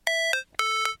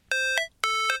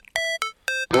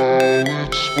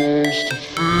it's supposed to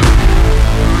feel.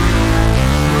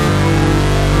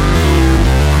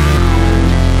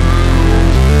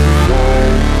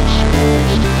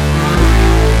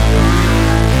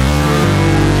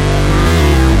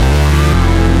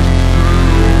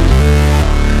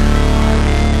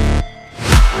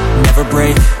 Never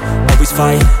break, always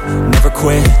fight, never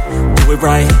quit, do it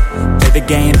right, play the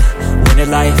game, win it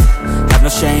life, have no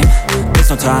shame, there's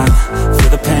no time, feel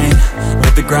the pain,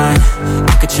 live the grind,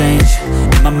 I could change,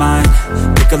 in my mind,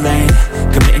 pick a lane,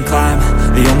 commit and climb,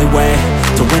 the only way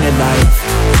to win it life.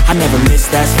 I never miss,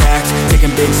 that's fact,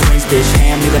 taking big swings, bitch,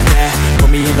 hand me the bat,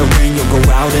 put me in the ring, you'll go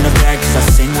out in a bag, cause I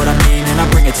sing what I mean and I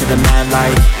bring it to the mad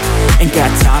light. Ain't got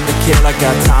time to kill, I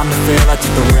got time to feel, I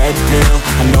took the red pill,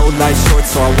 I know life's short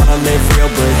so I wanna live real,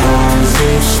 but how's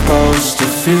it supposed to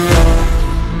feel?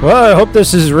 Well, I hope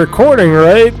this is recording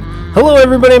right. Hello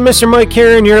everybody, Mr. Mike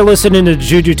here, and you're listening to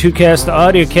Juju2Cast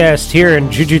audiocast here in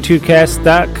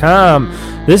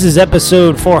Juju2Cast.com. This is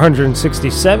episode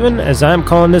 467, as I'm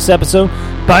calling this episode,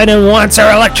 Biden Wants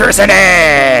Our Electricity!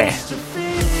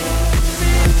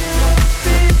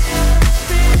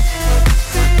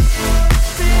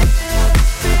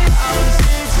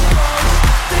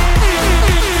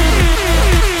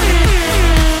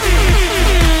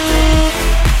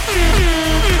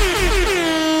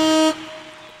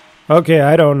 Okay,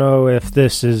 I don't know if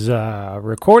this is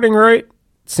recording right.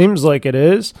 Seems like it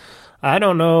is. I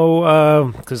don't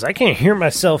know, because I can't hear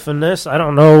myself in this. I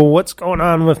don't know what's going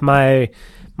on with my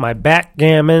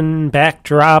backgammon,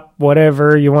 backdrop,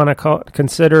 whatever you want to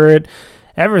consider it.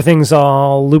 Everything's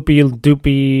all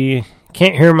loopy-doopy.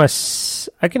 Can't hear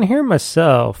I can hear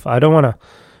myself. I don't want to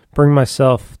bring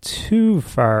myself too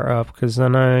far up, because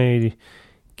then I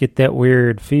get that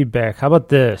weird feedback. How about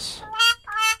this?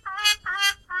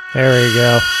 There we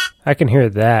go. I can hear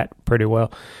that pretty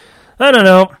well. I don't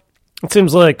know. It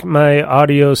seems like my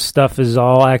audio stuff is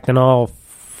all acting all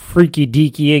freaky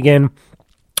deaky again.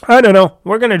 I don't know.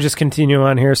 We're going to just continue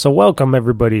on here. So welcome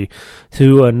everybody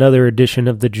to another edition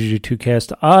of the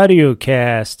Juju2Cast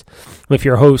audiocast with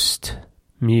your host,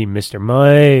 me, Mr.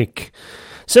 Mike.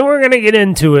 So we're going to get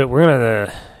into it. We're going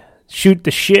to shoot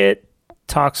the shit,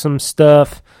 talk some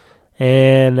stuff,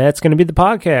 and that's going to be the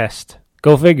podcast.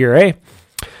 Go figure, eh?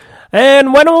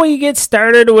 And why don't we get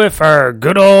started with our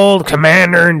good old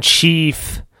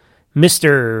Commander-in-Chief,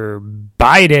 Mr.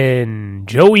 Biden,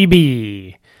 Joey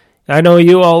B. I know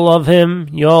you all love him.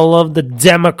 You all love the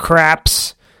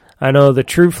Democrats. I know the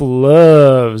truth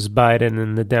loves Biden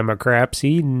and the Democrats.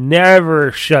 He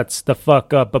never shuts the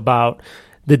fuck up about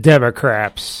the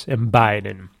Democrats and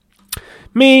Biden.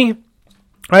 Me,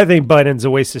 I think Biden's a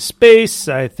waste of space.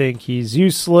 I think he's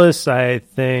useless. I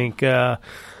think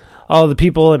all the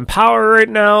people in power right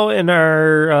now in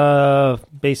our,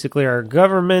 basically our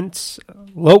government,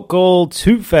 local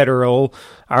to federal,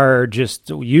 are just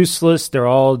useless. They're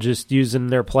all just using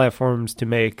their platforms to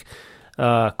make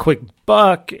quick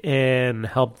buck and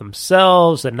help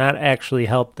themselves and not actually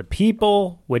help the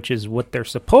people, which is what they're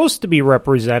supposed to be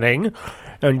representing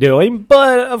and doing.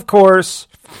 But, of course,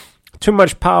 too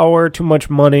much power, too much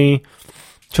money,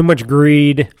 too much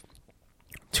greed,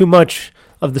 too much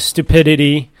of the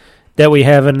stupidity that we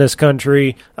have in this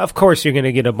country. Of course you're going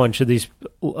to get a bunch of these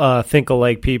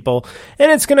think-alike people, and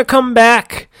it's going to come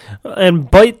back and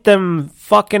bite them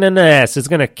fucking in the ass. It's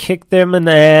going to kick them in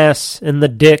the ass, in the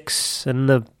dicks, and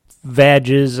the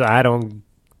vages. I don't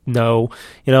know.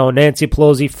 You know, Nancy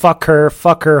Pelosi, fuck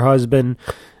her husband,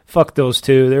 fuck those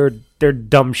two. They're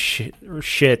dumb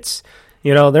shits.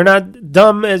 You know, they're not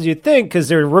dumb as you think, because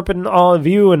they're ripping all of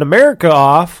you in America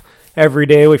off every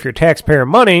day with your taxpayer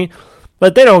money.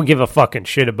 But they don't give a fucking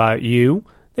shit about you.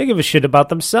 They give a shit about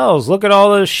themselves. Look at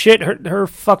all the shit her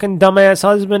fucking dumbass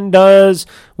husband does,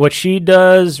 what she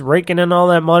does, raking in all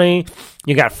that money.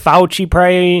 You got Fauci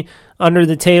probably under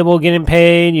the table getting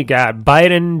paid. You got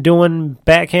Biden doing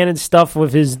backhanded stuff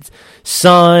with his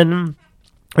son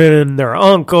and their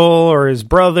uncle or his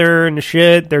brother and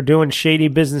shit. They're doing shady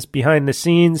business behind the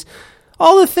scenes.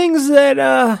 All the things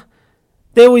that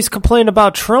they always complain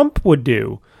about Trump would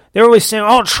do. They're always saying,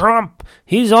 oh, Trump,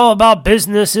 he's all about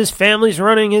business. His family's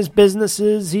running his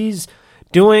businesses. He's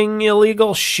doing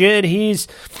illegal shit. He's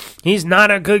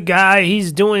not a good guy.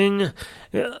 He's doing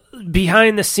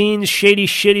behind the scenes shady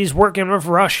shit. He's working with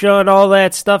Russia and all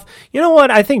that stuff. You know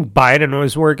what? I think Biden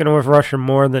was working with Russia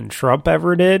more than Trump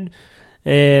ever did.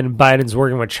 And Biden's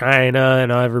working with China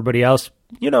and everybody else,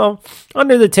 you know,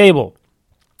 under the table.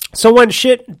 So when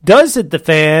shit does hit the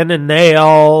fan and they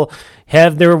all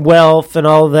have their wealth and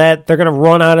all that, they're going to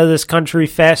run out of this country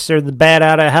faster than the bat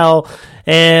out of hell,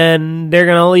 and they're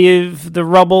going to leave the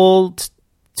rubble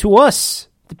to us,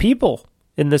 the people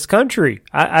in this country.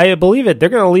 I believe it. They're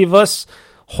going to leave us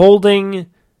holding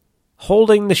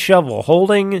the shovel,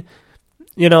 holding,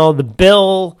 the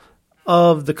bill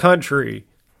of the country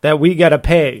that we got to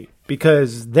pay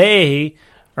because they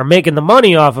are making the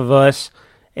money off of us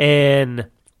and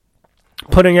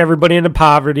putting everybody into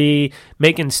poverty,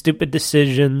 making stupid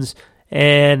decisions,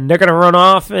 and they're going to run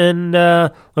off and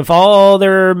with all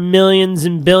their millions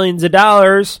and billions of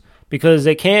dollars because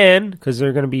they can, because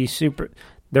they're going to be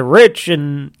they're rich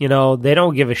and, they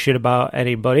don't give a shit about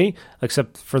anybody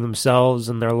except for themselves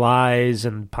and their lies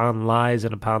and upon lies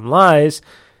and upon lies.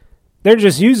 They're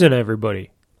just using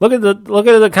everybody. Look at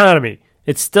the economy.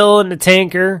 It's still in the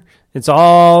tanker. It's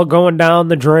all going down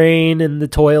the drain in the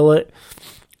toilet.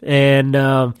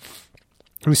 And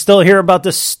we still hear about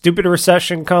this stupid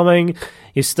recession coming.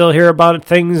 You still hear about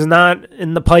things not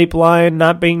in the pipeline,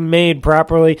 not being made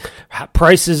properly.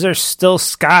 Prices are still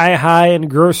sky high in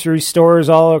grocery stores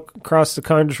all across the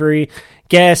country.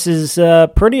 Gas is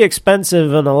pretty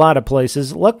expensive in a lot of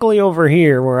places. Luckily over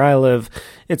here where I live,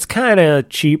 it's kind of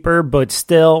cheaper, but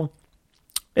still,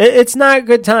 it's not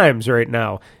good times right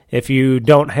now. If you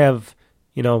don't have,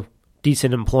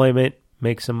 decent employment,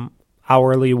 make some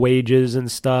hourly wages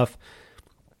and stuff.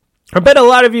 I bet a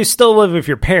lot of you still live with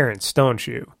your parents, don't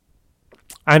you?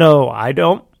 I know I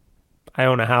don't. I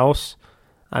own a house.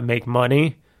 I make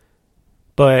money.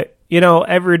 But,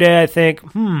 every day I think,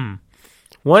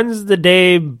 when's the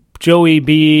day Joey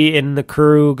B and the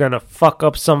crew gonna fuck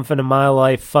up something in my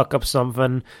life, fuck up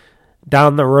something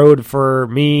down the road for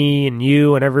me and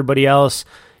you and everybody else?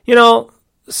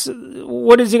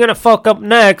 What is he gonna fuck up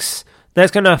next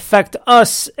that's gonna affect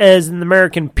us as the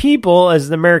American people, as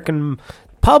the American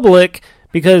public,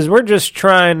 because we're just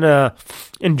trying to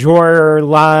enjoy our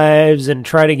lives and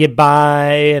try to get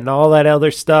by and all that other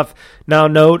stuff. Now,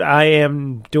 note, I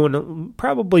am doing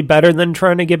probably better than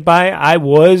trying to get by. I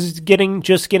was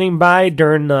just getting by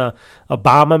during the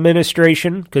Obama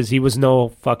administration because he was no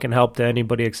fucking help to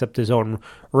anybody except his own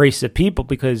race of people.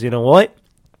 Because you know what?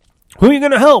 Who are you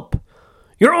going to help?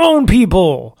 Your own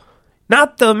people,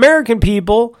 not the American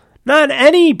people. Not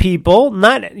any people,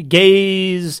 not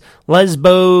gays,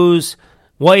 lesbos,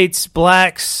 whites,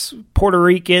 blacks, Puerto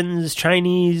Ricans,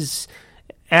 Chinese,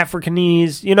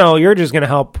 Africanese. You're just going to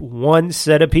help one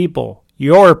set of people.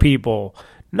 Your people.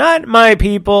 Not my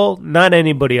people, not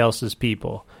anybody else's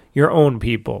people. Your own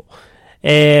people.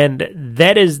 And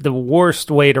that is the worst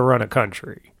way to run a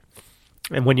country.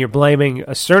 And when you're blaming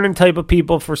a certain type of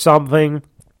people for something,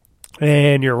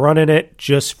 and you're running it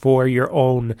just for your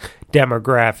own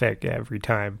demographic every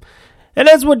time. And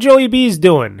that's what Joey B's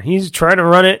doing. He's trying to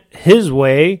run it his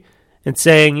way and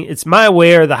saying it's my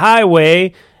way or the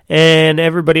highway and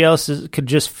everybody else could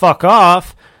just fuck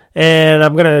off. And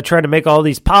I'm going to try to make all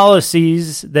these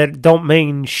policies that don't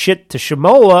mean shit to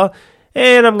Shamoa.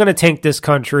 And I'm going to tank this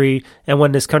country. And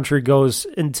when this country goes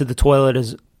into the toilet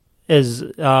as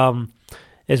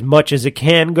much as it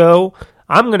can go,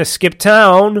 I'm going to skip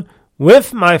town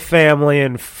with my family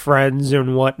and friends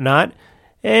and whatnot,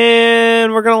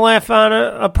 and we're going to laugh on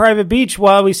a private beach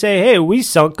while we say, hey, we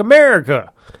sunk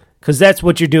America. Because that's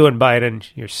what you're doing, Biden.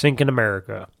 You're sinking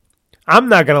America. I'm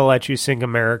not going to let you sink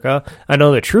America. I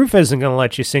know the truth isn't going to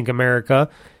let you sink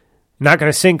America. Not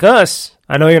going to sink us.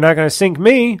 I know you're not going to sink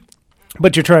me,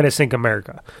 but you're trying to sink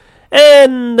America.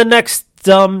 And the next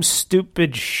dumb,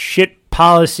 stupid shit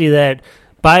policy that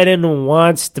Biden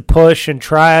wants to push and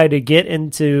try to get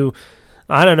into,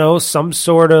 some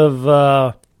sort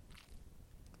of,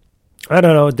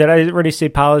 did I already say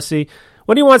policy?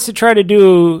 What he wants to try to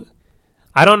do,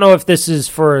 I don't know if this is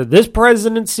for this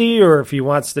presidency or if he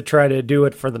wants to try to do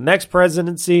it for the next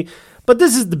presidency, but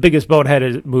this is the biggest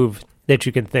boneheaded move that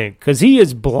you can think, because he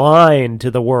is blind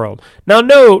to the world. Now,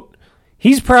 note,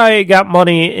 he's probably got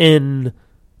money in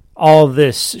all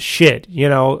this shit.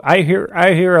 I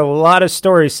hear a lot of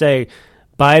stories say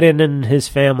Biden and his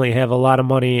family have a lot of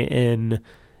money in,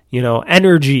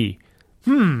 energy.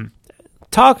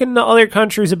 Talking to other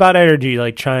countries about energy,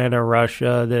 like China,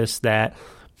 Russia, this, that.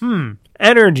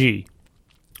 Energy.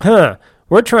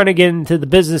 We're trying to get into the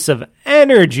business of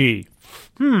energy.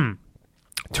 To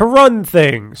run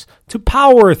things, to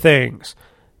power things.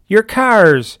 Your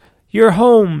cars, your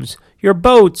homes, your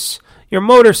boats, your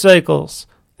motorcycles.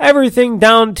 Everything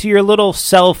down to your little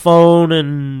cell phone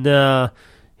and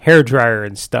hairdryer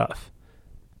and stuff.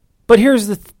 But here's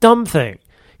the dumb thing.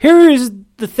 Here's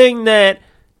the thing that,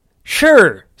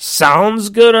 sure, sounds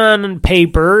good on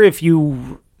paper if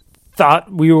you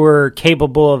thought we were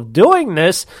capable of doing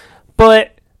this,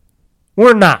 but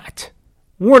we're not.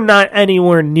 We're not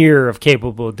anywhere near of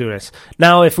capable of doing this.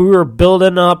 Now, if we were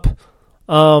building up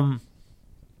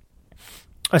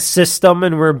a system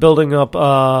and we're building up,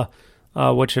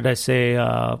 what should I say?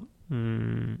 A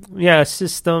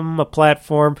system, a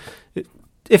platform.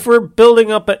 If we're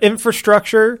building up an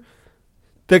infrastructure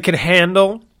that can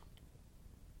handle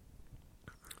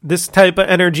this type of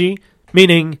energy,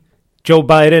 meaning Joe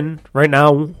Biden right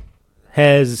now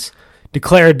has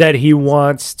declared that he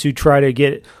wants to try to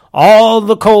get all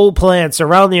the coal plants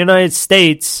around the United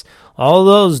States, all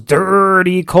those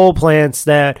dirty coal plants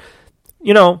that,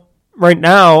 right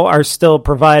now are still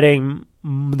providing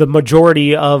the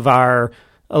majority of our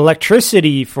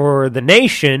electricity for the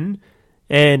nation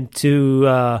and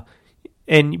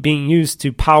and being used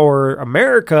to power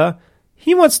America.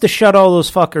 He wants to shut all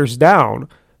those fuckers down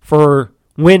for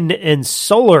wind and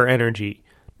solar energy.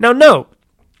 Now, note,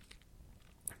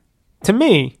 to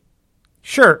me,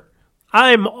 sure,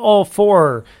 I'm all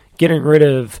for getting rid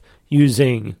of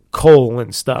using coal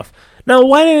and stuff. Now,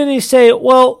 why didn't he say,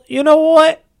 well, you know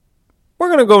what? We're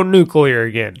going to go nuclear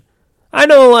again. I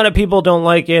know a lot of people don't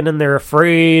like it and they're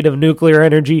afraid of nuclear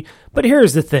energy, but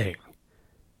here's the thing.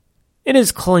 It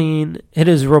is clean. It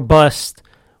is robust.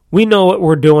 We know what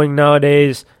we're doing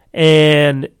nowadays,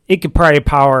 and it could probably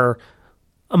power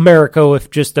America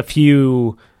with just a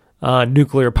few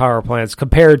nuclear power plants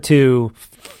compared to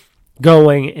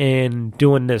going and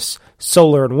doing this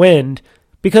solar and wind,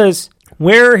 because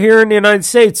where here in the United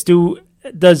States do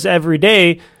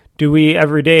we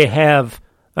every day have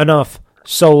enough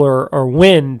solar or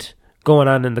wind going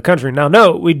on in the country? Now,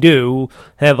 no, we do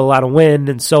have a lot of wind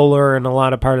and solar in a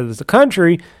lot of parts of the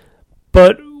country,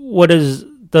 but does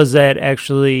that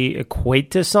actually equate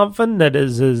to something?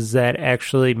 Does that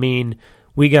actually mean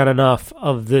we got enough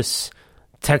of this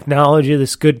technology,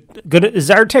 this good,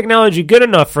 is our technology good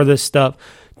enough for this stuff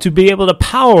to be able to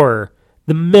power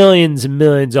the millions and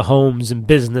millions of homes and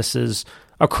businesses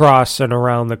across and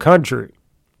around the country?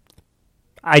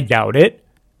 I doubt it.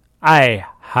 I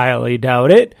highly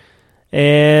doubt it.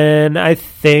 And I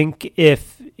think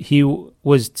if he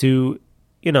was to,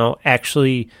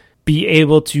 actually be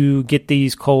able to get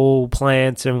these coal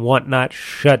plants and whatnot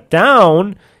shut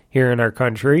down here in our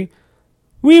country,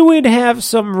 we would have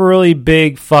some really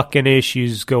big fucking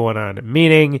issues going on.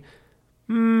 Meaning,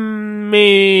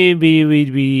 maybe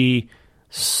we'd be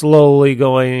slowly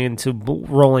going into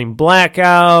rolling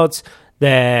blackouts,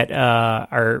 that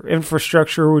our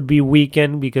infrastructure would be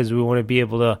weakened because we want to be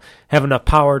able to have enough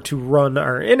power to run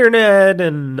our internet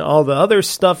and all the other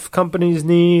stuff companies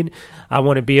need. I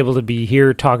want to be able to be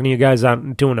here talking to you guys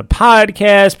out doing a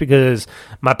podcast because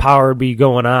my power would be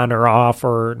going on or off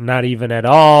or not even at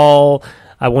all.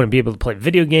 I want to be able to play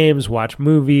video games, watch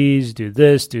movies, do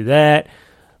this, do that.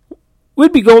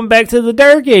 We'd be going back to the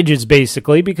dark ages,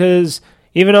 basically, because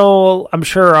even though I'm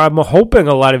hoping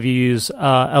a lot of you use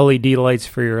LED lights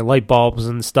for your light bulbs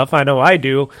and stuff. I know I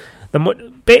do.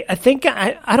 I think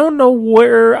I don't know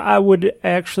where I would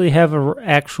actually have an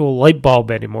actual light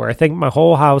bulb anymore. I think my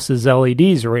whole house is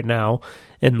LEDs right now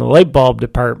in the light bulb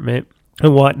department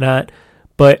and whatnot.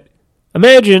 But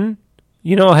imagine,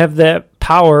 have that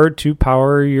power to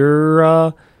power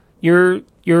your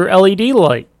LED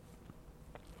light.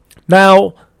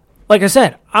 Now, like I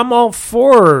said, I'm all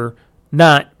for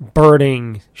not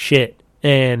burning shit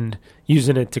and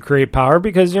using it to create power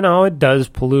because, it does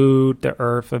pollute the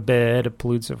earth a bit. It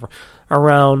pollutes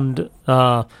around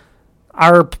our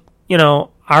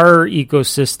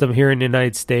ecosystem here in the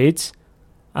United States.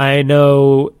 I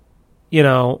know,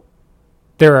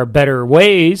 there are better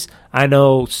ways. I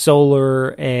know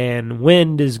solar and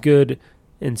wind is good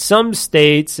in some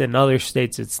states, in other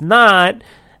states it's not.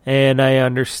 And I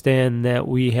understand that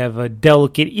we have a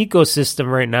delicate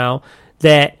ecosystem right now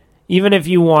that even if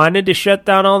you wanted to shut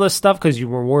down all this stuff because you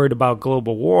were worried about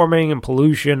global warming and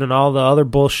pollution and all the other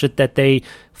bullshit that they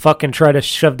fucking try to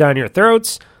shove down your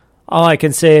throats, all I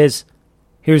can say is,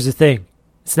 here's the thing.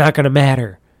 It's not going to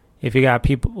matter. If you got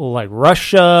people like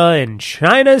Russia and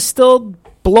China still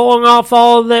blowing off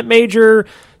all of that major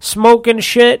smoke and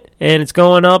shit, and it's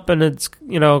going up and it's,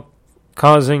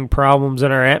 causing problems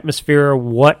in our atmosphere or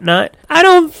whatnot, I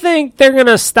don't think they're going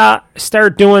to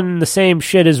start doing the same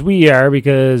shit as we are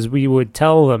because we would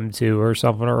tell them to or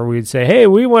something, or we'd say, hey,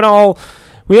 we all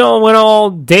went all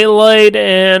daylight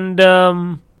and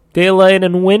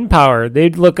wind power.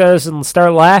 They'd look at us and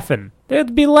start laughing.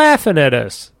 They'd be laughing at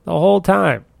us the whole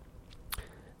time.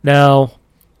 Now,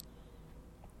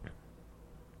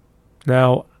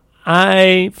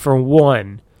 I, for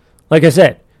one, like I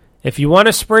said, if you want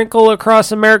to sprinkle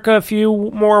across America a few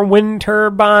more wind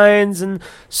turbines and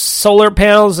solar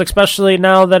panels, especially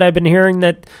now that I've been hearing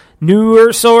that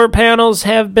newer solar panels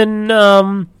have been,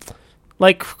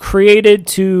 like created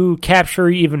to capture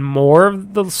even more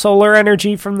of the solar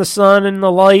energy from the sun and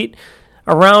the light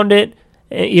around it,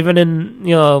 even in,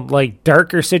 like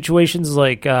darker situations,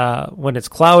 like when it's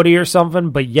cloudy or something,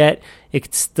 but yet it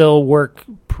could still work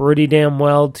pretty damn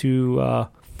well to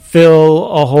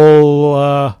fill a whole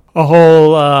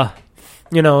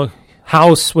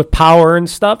house with power and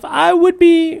stuff. I'd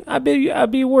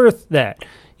be worth that.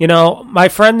 My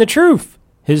friend The Truth,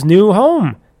 his new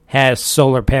home has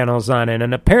solar panels on it,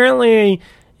 and apparently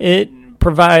it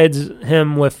provides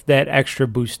him with that extra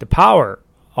boost of power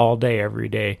all day, every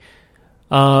day.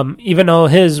 Even though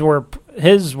his were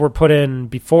put in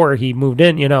before he moved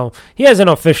in. He hasn't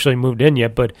officially moved in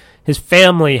yet, but his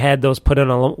family had those put in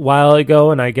a while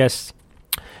ago, and I guess.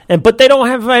 But they don't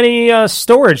have any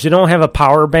storage. They don't have a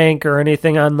power bank or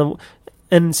anything on the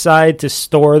inside to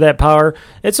store that power.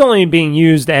 It's only being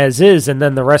used as is, and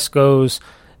then the rest goes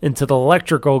into the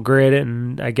electrical grid,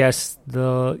 and I guess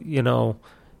the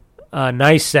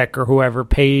NICEC or whoever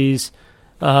pays.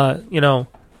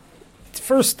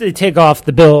 First they take off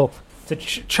the bill to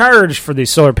charge for these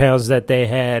solar panels that they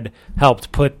had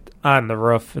helped put on the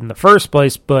roof in the first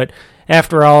place, but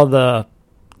after all the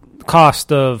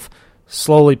cost of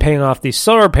slowly paying off these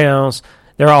solar panels,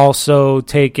 they're also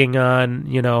taking on,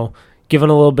 giving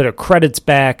a little bit of credits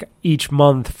back each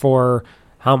month for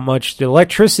how much the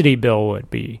electricity bill would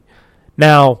be.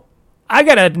 Now, I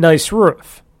got a nice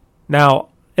roof. Now,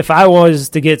 if I was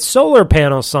to get solar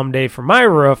panels someday for my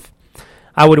roof,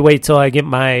 I would wait till I get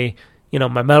my,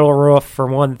 my metal roof for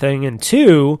one thing, and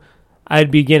two, I'd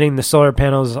be getting the solar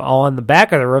panels all on the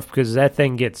back of the roof because that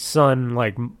thing gets sun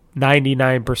like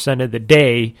 99% of the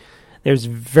day. There's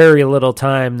very little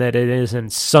time that it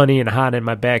isn't sunny and hot in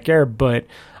my backyard, but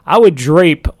I would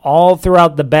drape all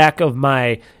throughout the back of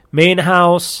my main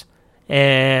house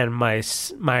and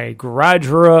my garage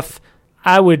roof.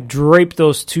 I would drape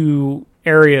those two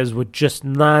areas with just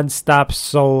nonstop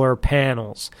solar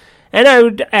panels, and I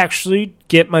would actually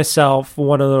get myself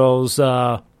one of those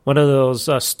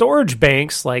storage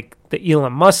banks like the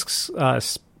Elon Musk's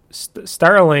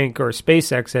Starlink or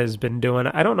SpaceX has been doing.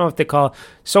 I don't know if they call it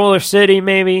Solar City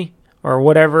maybe or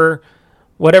whatever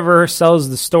sells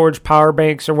the storage power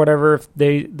banks or whatever, if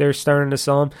they're starting to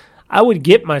sell them. I would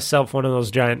get myself one of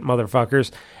those giant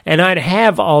motherfuckers, and I'd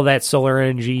have all that solar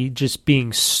energy just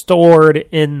being stored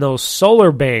in those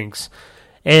solar banks.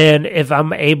 And if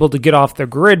I'm able to get off the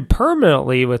grid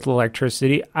permanently with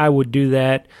electricity, I would do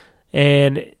that.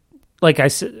 And like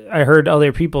I heard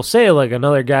other people say, like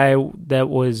another guy that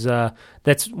was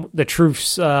that's The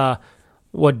Truth's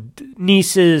what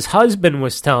niece's husband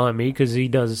was telling me, because he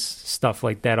does stuff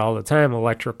like that all the time,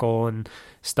 electrical and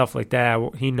stuff like that.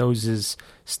 He knows his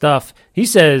stuff. He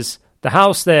says the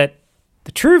house that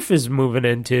The Truth is moving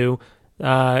into,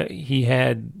 he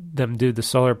had them do the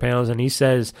solar panels, and he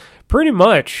says pretty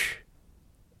much,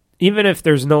 even if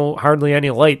there's hardly any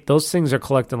light, those things are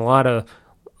collecting a lot of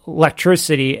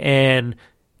electricity and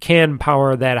can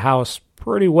power that house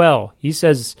pretty well. He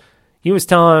says he was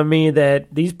telling me that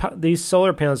these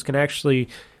solar panels can actually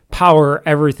power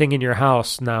everything in your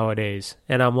house nowadays.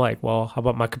 And I'm like, well, how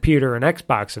about my computer and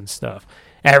Xbox and stuff?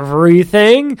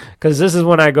 Everything? Because this is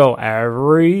when I go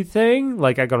everything.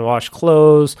 Like I can wash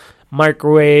clothes,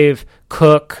 microwave,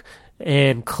 cook,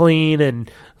 and clean, and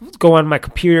go on my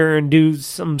computer and do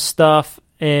some stuff,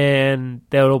 and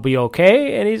that'll be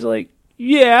okay. And he's like,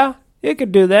 yeah, it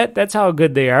could do that. That's how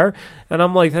good they are. And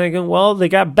I'm like thinking, well, they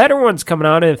got better ones coming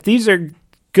out. And if these are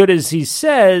good as he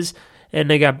says, and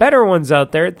they got better ones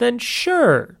out there, then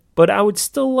sure. But I would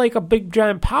still like a big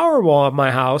giant power wall at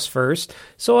my house first,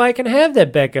 so I can have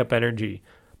that backup energy.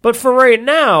 But for right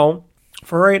now,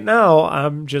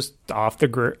 I'm just off the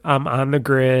grid. I'm on the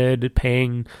grid,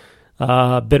 paying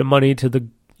a bit of money to the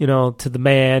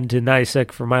man, to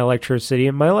NICEC for my electricity,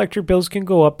 and my electric bills can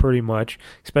go up pretty much,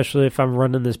 especially if I'm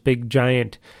running this big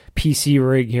giant PC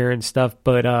rig here and stuff.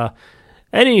 But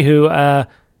anywho,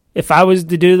 if I was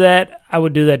to do that, I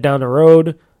would do that down the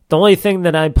road. The only thing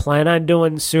that I plan on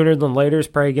doing sooner than later is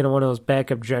probably getting one of those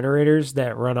backup generators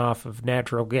that run off of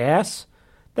natural gas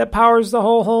that powers the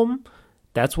whole home.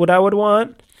 That's what I would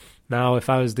want. Now, if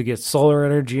I was to get solar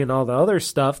energy and all the other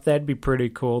stuff, that'd be pretty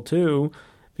cool too,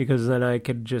 because then I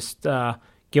could just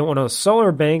get one of those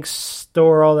solar banks,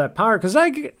 store all that power. Because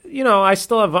I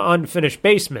still have an unfinished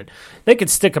basement. They could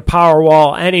stick a power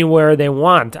wall anywhere they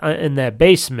want in that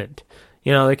basement.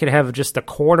 They could have just a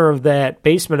corner of that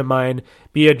basement of mine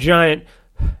be a giant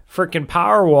freaking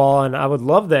power wall, and I would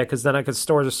love that, because then I could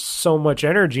store so much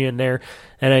energy in there,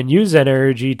 and then use that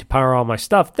energy to power all my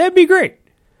stuff. That'd be great.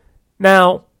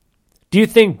 Now, do you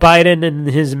think Biden and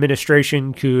his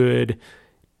administration could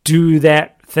do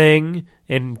that thing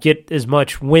and get as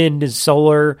much wind and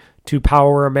solar to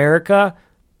power America?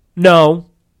 No,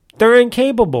 they're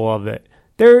incapable of it.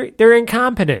 They're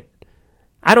incompetent.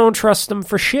 I don't trust them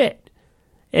for shit.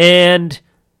 And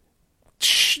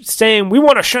saying we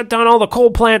want to shut down all the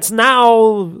coal plants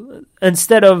now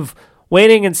instead of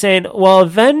waiting and saying, well,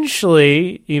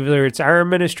 eventually, either it's our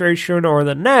administration or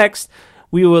the next,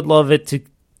 we would love it to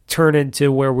turn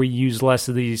into where we use less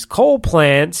of these coal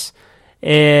plants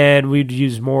and we'd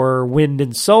use more wind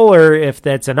and solar if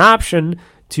that's an option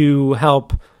to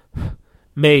help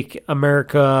make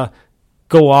America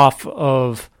go off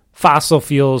of fossil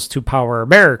fuels to power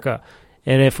America.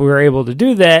 And if we were able to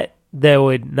do that, that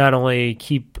would not only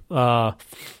keep a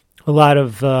lot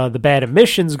of the bad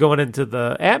emissions going into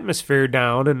the atmosphere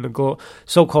down and the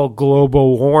so-called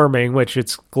global warming, which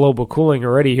it's global cooling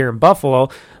already here in Buffalo,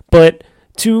 but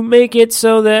to make it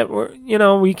so that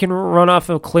we can run off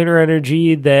of cleaner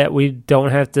energy, that we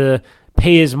don't have to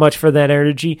pay as much for that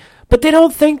energy. But they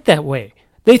don't think that way.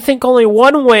 They think only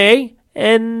one way,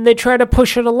 and they try to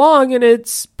push it along, and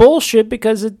it's bullshit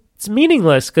because it's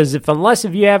meaningless. Because unless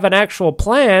you have an actual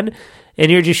plan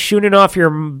and you're just shooting off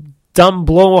your dumb,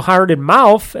 blow-hearted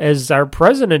mouth, as our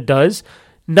president does,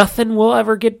 nothing will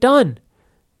ever get done.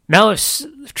 Now,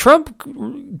 if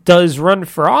Trump does run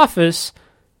for office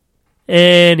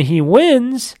and he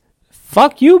wins,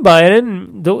 fuck you,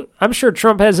 Biden. I'm sure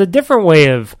Trump has a different way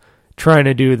of trying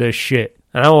to do this shit.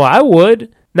 I know I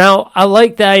would. Now, I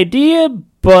like the idea,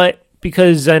 but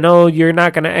because I know you're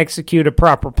not going to execute a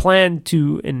proper plan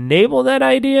to enable that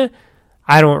idea,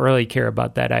 I don't really care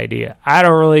about that idea. I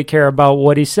don't really care about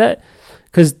what he said,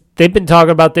 because they've been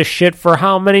talking about this shit for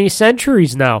how many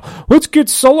centuries now? Let's get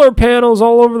solar panels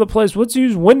all over the place. Let's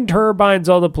use wind turbines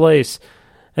all the place.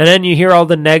 And then you hear all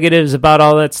the negatives about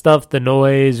all that stuff, the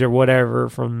noise or whatever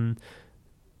from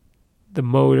the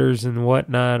motors and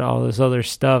whatnot, all this other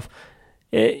stuff.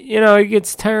 It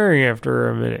gets tiring after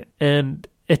a minute. And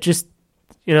it just,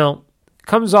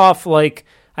 comes off like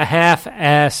a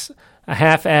half-ass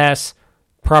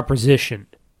proposition.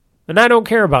 And I don't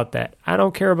care about that. I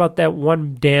don't care about that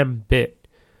one damn bit.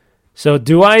 So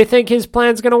do I think his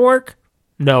plan's going to work?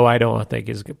 No, I don't think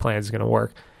his plan's going to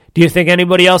work. Do you think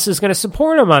anybody else is going to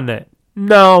support him on that?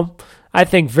 No. I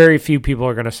think very few people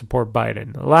are going to support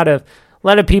Biden. A lot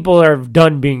of people are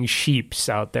done being sheeps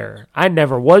out there. I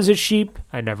never was a sheep.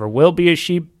 I never will be a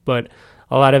sheep. But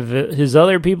a lot of his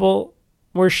other people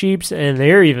were sheeps, and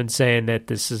they're even saying that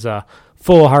this is a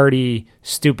foolhardy,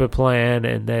 stupid plan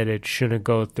and that it shouldn't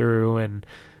go through. And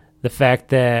the fact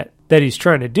that he's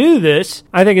trying to do this,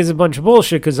 I think is a bunch of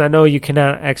bullshit, because I know you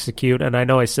cannot execute, and I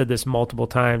know I said this multiple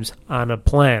times, on a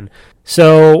plan.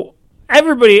 So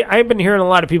everybody, I've been hearing a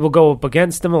lot of people go up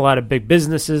against him, a lot of big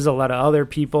businesses, a lot of other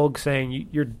people saying,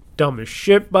 you're dumb as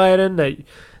shit, Biden, that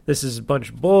this is a bunch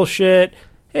of bullshit.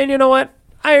 And you know what?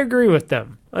 I agree with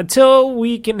them. Until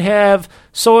we can have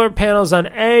solar panels on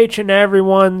each and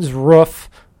everyone's roof,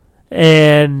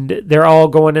 and they're all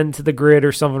going into the grid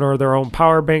or something, or their own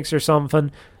power banks or something,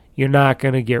 you're not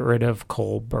going to get rid of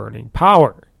coal burning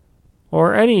power,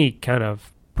 or any kind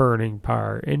of burning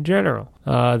power in general.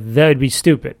 That would be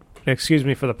stupid. Excuse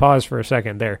me for the pause for a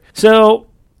second there. So,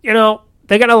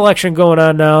 they got an election going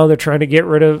on now. They're trying to get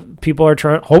rid of, people are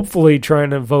hopefully trying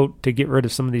to vote to get rid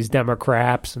of some of these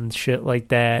Democrats and shit like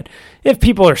that. If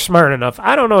people are smart enough.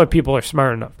 I don't know if people are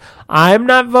smart enough. I'm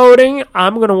not voting.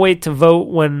 I'm going to wait to vote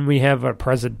when we have a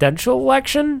presidential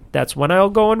election. That's when I'll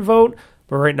go and vote.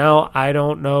 But right now, I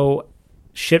don't know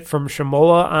shit from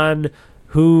Shimola on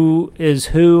who is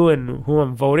who and who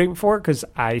I'm voting for, because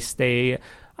I stay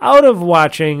out of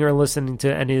watching or listening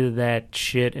to any of that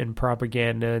shit and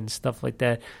propaganda and stuff like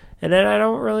that. And then I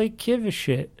don't really give a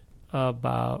shit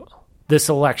about this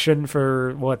election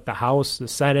for the House, the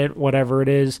Senate, whatever it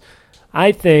is.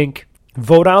 I think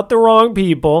vote out the wrong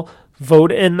people,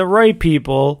 vote in the right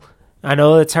people. I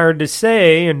know it's hard to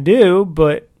say and do,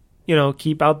 but,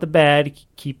 keep out the bad,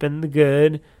 keep in the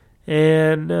good,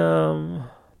 and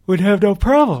we'd have no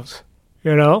problems,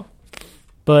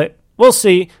 But we'll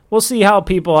see. We'll see how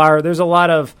people are. There's a lot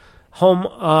of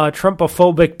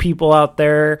Trumpophobic people out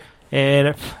there,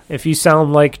 and if you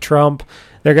sound like Trump,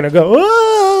 they're going to go,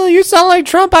 oh, you sound like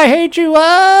Trump, I hate you,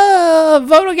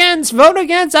 vote against,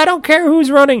 I don't care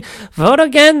who's running, vote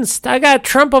against, I got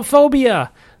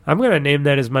Trumpophobia. I'm going to name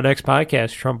that as my next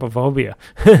podcast, Trumpophobia.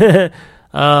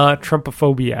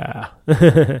 Trumpophobia.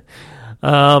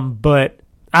 But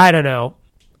I don't know.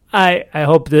 I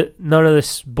hope that none of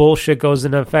this bullshit goes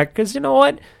into effect, because you know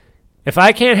what? if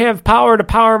I can't have power to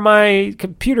power my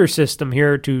computer system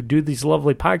here to do these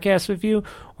lovely podcasts with you,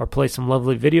 or play some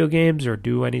lovely video games, or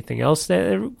do anything else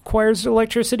that requires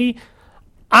electricity,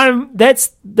 that's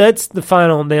the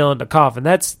final nail in the coffin.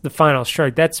 That's the final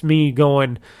strike. That's me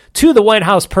going to the White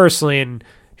House personally and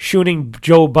shooting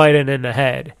Joe Biden in the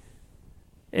head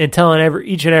and telling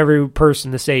each and every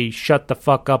person to say, shut the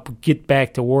fuck up, get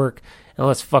back to work, and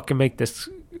let's fucking make this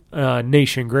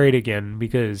nation great again,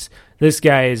 because this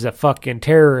guy is a fucking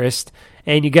terrorist,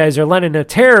 and you guys are letting a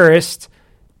terrorist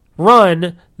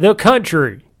run the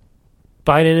country.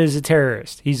 Biden is a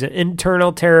terrorist. He's an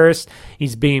internal terrorist.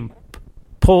 He's being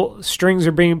strings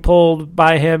are being pulled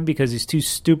by him because he's too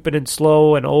stupid and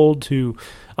slow and old to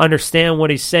understand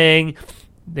what he's saying.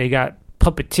 They got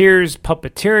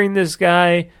puppeteering this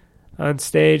guy on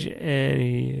stage, and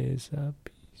he is a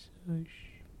piece of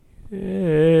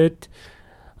shit.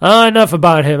 Enough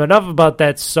about him. Enough about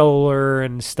that solar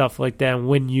and stuff like that and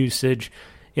wind usage.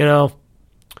 You know,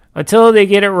 until they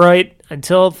get it right,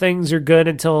 until things are good,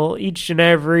 until each and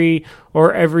every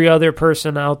other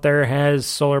person out there has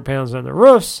solar panels on their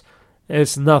roofs,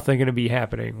 it's nothing going to be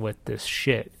happening with this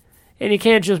shit. And you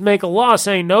can't just make a law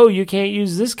saying, no, you can't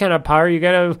use this kind of power. You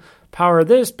got to power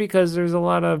this, because there's a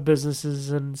lot of businesses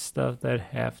and stuff that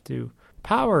have to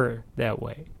power that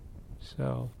way.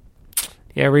 So,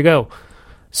 here we go.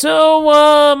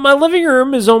 So, my living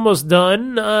room is almost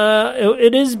done.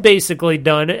 It is basically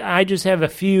done. I just have a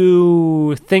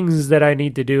few things that I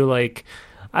need to do. Like,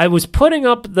 I was putting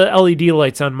up the LED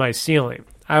lights on my ceiling.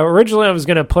 Originally, I was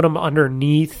going to put them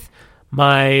underneath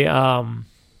my,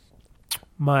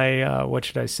 what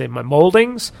should I say, my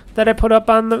moldings that I put up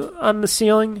on the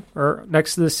ceiling, or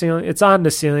next to the ceiling. It's on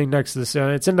the ceiling, next to the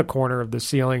ceiling. It's in the corner of the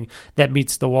ceiling that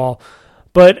meets the wall.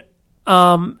 But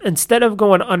instead of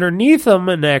going underneath them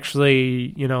and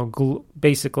actually,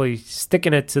 basically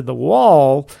sticking it to the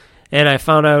wall, and I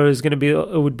found out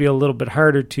it would be a little bit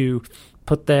harder to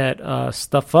put that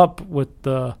stuff up with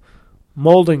the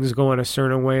moldings going a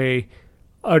certain way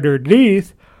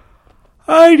underneath,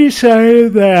 I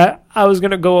decided that I was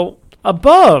going to go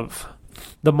above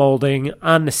the molding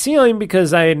on the ceiling,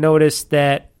 because I had noticed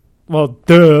that, well,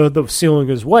 the ceiling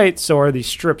is white, so are these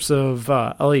strips of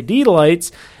LED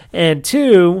lights. And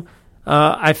two,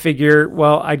 I figure,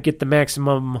 well, I'd get the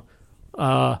maximum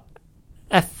effort.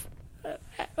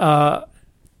 I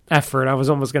was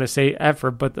almost going to say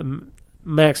effort, but the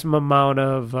maximum amount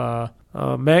of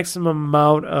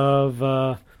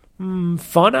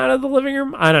fun out of the living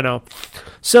room. I don't know.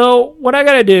 So what I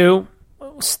got to do,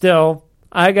 still,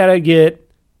 I got to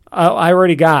get. I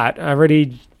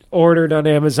already ordered on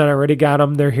Amazon. I already got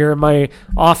them. They're here in my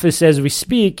office as we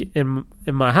speak in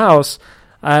my house.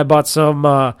 I bought some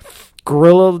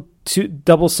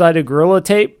double-sided Gorilla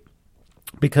Tape,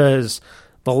 because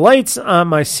the lights on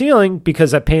my ceiling,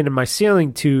 because I painted my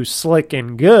ceiling too slick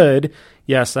and good.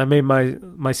 Yes, I made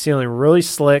my ceiling really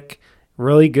slick,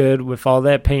 really good with all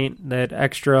that paint, that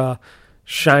extra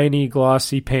shiny,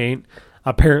 glossy paint.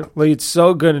 Apparently, it's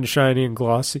so good and shiny and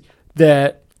glossy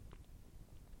that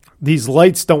these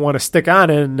lights don't want to stick on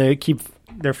it, and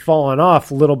they're falling off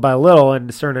little by little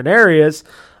in certain areas.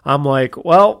 I'm like,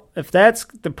 well, if that's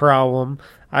the problem,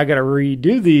 I got to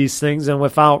redo these things, and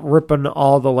without ripping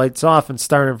all the lights off and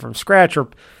starting from scratch or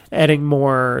adding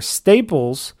more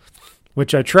staples,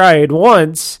 which I tried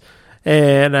once,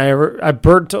 and I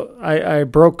broke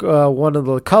one of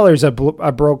the colors. I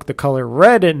broke the color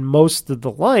red in most of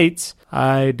the lights.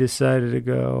 I decided to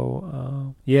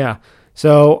go, yeah.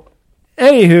 So,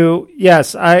 anywho,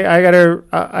 yes, I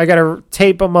gotta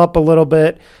tape them up a little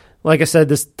bit. Like I said,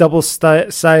 this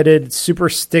double-sided, super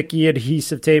sticky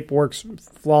adhesive tape works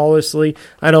flawlessly.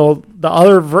 I know the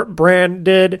other brand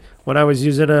did when I was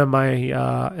using it in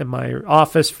my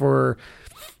office for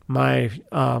my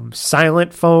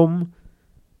silent foam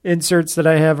inserts that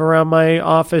I have around my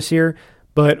office here.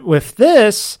 But with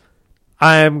this,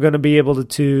 I am going to be able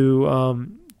to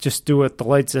just do it with the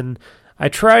lights. And I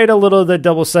tried a little of the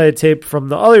double-sided tape from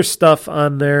the other stuff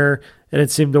on there, and it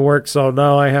seemed to work, so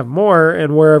now I have more,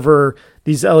 and wherever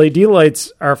these LED lights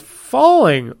are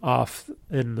falling off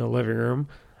in the living room,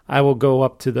 I will go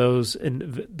up to those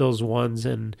ones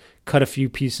and cut a few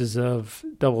pieces of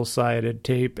double-sided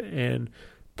tape and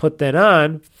put that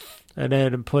on, and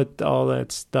then put all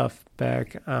that stuff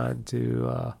back onto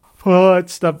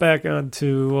what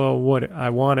I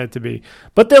want it to be.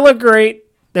 But they look great.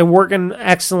 They're working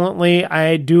excellently.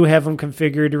 I do have them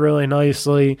configured really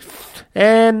nicely.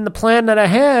 And the plan that I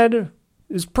had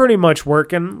is pretty much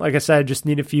working. Like I said, I just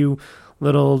need a few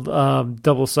little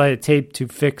double-sided tape to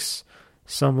fix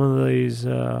some of these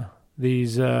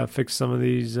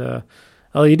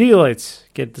LED lights.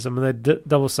 Get some of that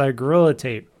double-sided Gorilla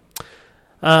Tape.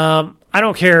 I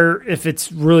don't care if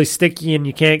it's really sticky and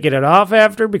you can't get it off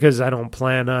after, because I don't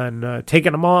plan on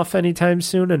taking them off anytime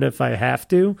soon. And if I have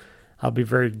to, I'll be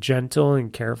very gentle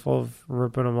and careful of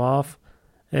ripping them off.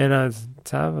 And on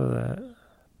top of that,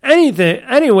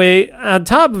 anyway, on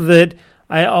top of it,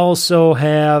 I also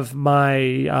have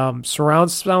my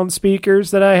surround sound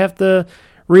speakers that I have to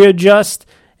readjust.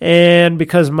 And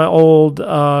because my old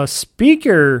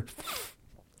speaker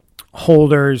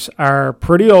holders are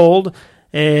pretty old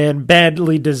and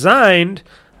badly designed,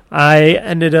 I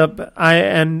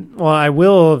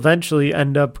will eventually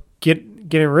end up getting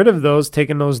rid of those,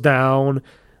 taking those down,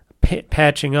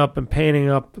 patching up and painting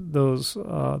up those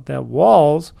that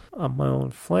walls on my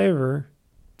own flavor.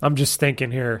 I'm just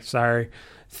thinking here,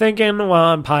 thinking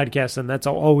while I'm podcasting. That's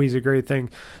always a great thing.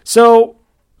 So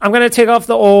I'm gonna take off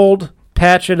the old,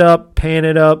 patch it up, paint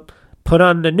it up, put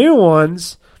on the new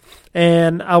ones,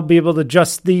 and I'll be able to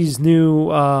adjust these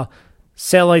new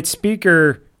satellite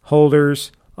speaker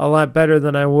holders a lot better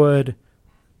than I would.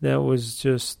 That was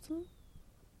just,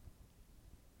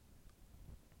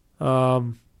 what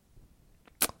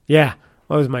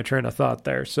was my train of thought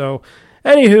there? So,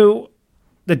 anywho,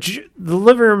 the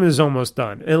living room is almost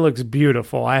done. It looks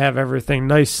beautiful. I have everything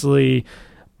nicely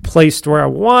placed where I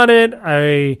want it.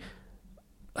 I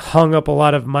hung up a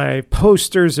lot of my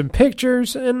posters and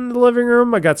pictures in the living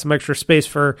room. I got some extra space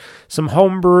for some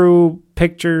homebrew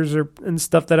pictures and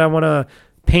stuff that I want to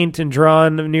paint and draw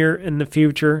in the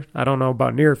future. I don't know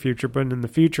about near future, but in the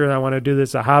future I want to do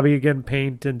this a hobby again,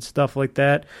 paint and stuff like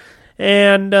that.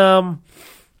 And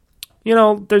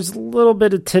there's a little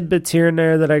bit of tidbits here and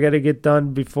there that I got to get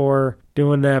done before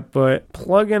doing that, but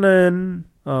plugging in,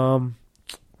 let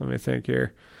me think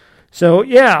here. So,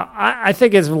 yeah, I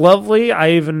think it's lovely.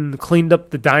 I even cleaned up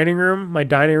the dining room. My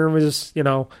dining room was,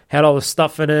 had all the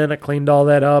stuff in it. I cleaned all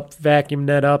that up, vacuumed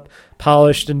that up,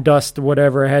 polished and dusted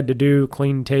whatever I had to do,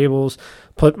 cleaned tables,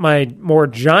 put my more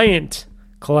giant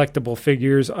collectible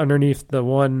figures underneath the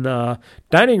one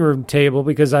dining room table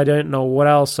because I didn't know what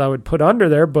else I would put under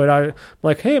there. But I'm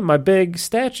like, hey, my big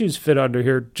statues fit under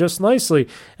here just nicely.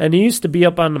 And they used to be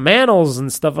up on the mantles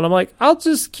and stuff. And I'm like, I'll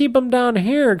just keep them down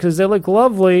here because they look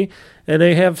lovely. And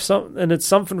they have and it's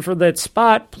something for that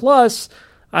spot. Plus,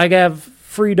 I have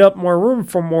freed up more room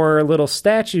for more little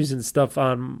statues and stuff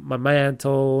on my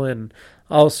mantle and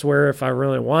elsewhere if I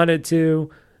really wanted to.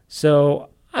 So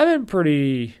I've been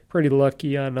pretty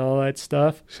lucky on all that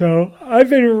stuff. So I've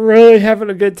been really having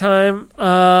a good time.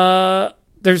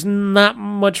 There's not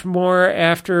much more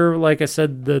after, like I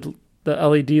said, the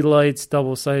LED lights,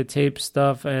 double-sided tape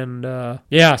stuff, and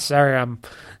sorry, I'm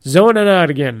zoning out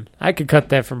again. I could cut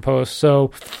that from post.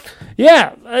 So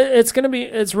yeah,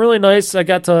 it's really nice. I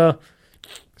got to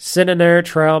sit in there,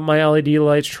 try out my LED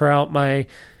lights, try out my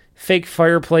fake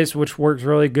fireplace, which works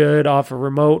really good off a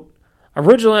remote.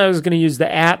 Originally, I was going to use the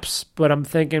apps, but I'm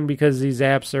thinking because these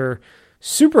apps are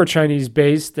super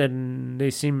Chinese-based and they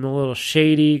seem a little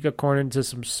shady according to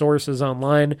some sources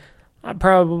online, I'm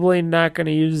probably not going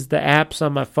to use the apps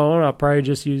on my phone. I'll probably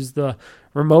just use the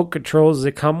remote controls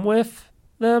that come with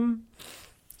them.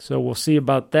 So we'll see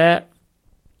about that.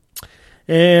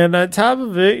 And on top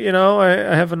of it,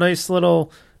 I have a nice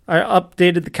little... I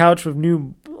updated the couch with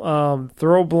new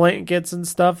throw blankets and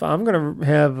stuff. I'm going to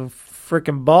have a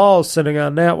freaking ball sitting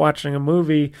on that, watching a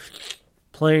movie,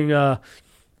 playing a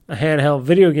handheld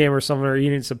video game or something, or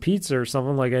eating some pizza or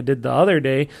something like I did the other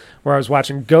day where I was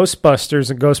watching Ghostbusters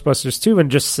and Ghostbusters 2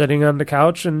 and just sitting on the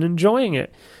couch and enjoying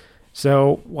it.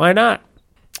 So why not?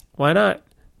 Why not?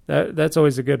 That's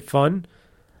always a good fun.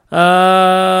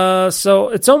 So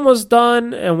it's almost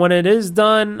done, and when it is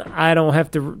done, I don't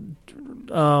have to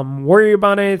worry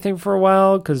about anything for a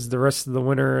while because the rest of the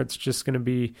winter it's just going to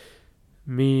be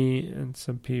me and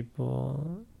some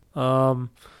people.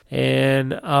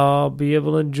 And I'll be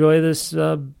able to enjoy this.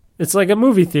 It's like a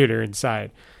movie theater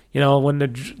inside. When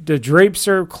the drapes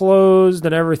are closed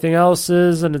and everything else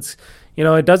is, and it's,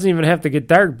 it doesn't even have to get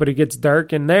dark, but it gets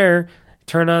dark in there.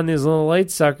 Turn on these little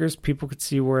light suckers, people could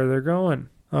see where they're going.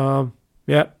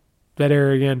 That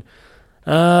area again.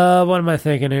 What am I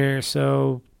thinking here?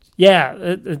 So, yeah,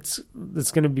 it's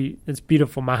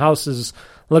beautiful. My house is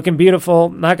looking beautiful.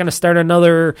 Not going to start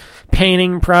another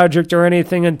painting project or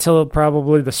anything until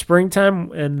probably the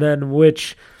springtime. And then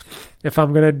if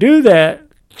I'm going to do that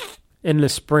in the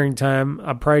springtime,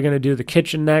 I'm probably going to do the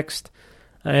kitchen next.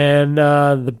 And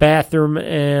the bathroom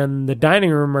and the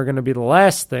dining room are going to be the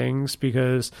last things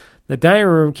because the dining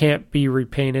room can't be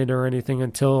repainted or anything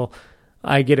until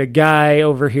I get a guy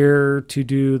over here to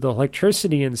do the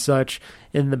electricity and such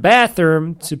in the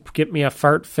bathroom to get me a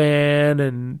fart fan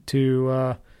and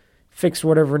to fix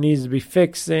whatever needs to be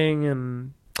fixing.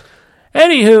 And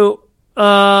anywho,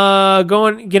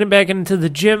 getting back into the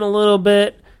gym a little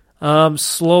bit.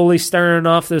 Slowly starting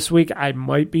off this week. I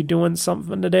might be doing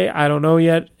something today. I don't know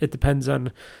yet. It depends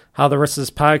on how the rest of this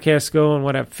podcast go and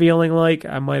what I'm feeling like.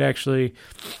 I might actually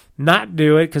not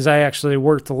do it because I actually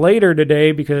worked later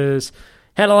today because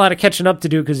I had a lot of catching up to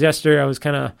do because yesterday I was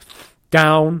kind of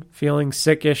down, feeling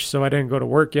sickish, so I didn't go to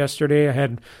work yesterday. I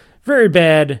had very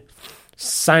bad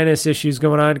sinus issues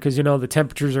going on because, the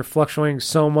temperatures are fluctuating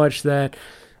so much that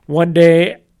one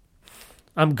day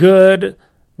I'm good.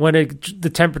 When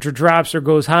the temperature drops or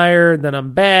goes higher, then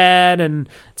I'm bad, and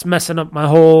it's messing up my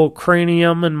whole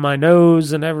cranium and my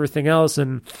nose and everything else,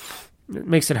 and it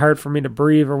makes it hard for me to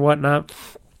breathe or whatnot.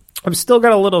 I've still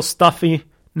got a little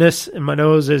stuffiness in my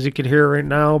nose, as you can hear right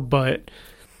now, but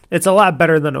it's a lot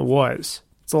better than it was.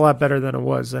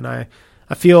 And I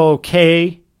feel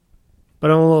okay, but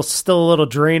I'm still a little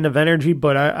drained of energy.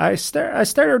 But I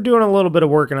started doing a little bit of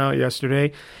working out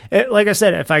yesterday. Like I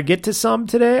said, if I get to some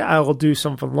today, I will do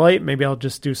something light. Maybe I'll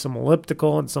just do some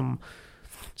elliptical and some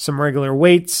regular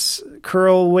weights,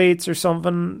 curl weights or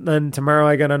something. Then tomorrow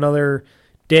I got another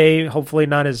day, hopefully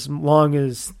not as long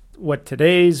as what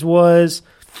today's was.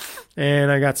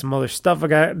 And I got some other stuff I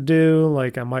got to do.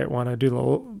 Like I might want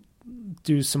to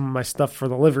do some of my stuff for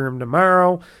the living room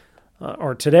tomorrow.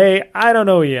 Or today, I don't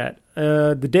know yet.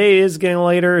 The day is getting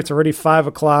later. It's already 5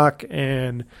 o'clock,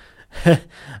 and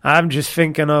I'm just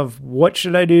thinking of what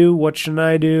should I do? What shouldn't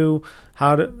I do?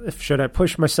 Should I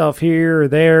push myself here or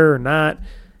there or not?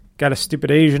 Got a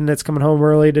stupid Asian that's coming home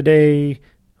early today,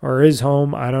 or is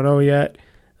home. I don't know yet,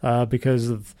 because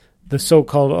of the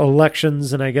so-called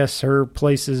elections, and I guess her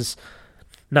place is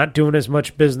not doing as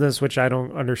much business, which I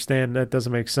don't understand. That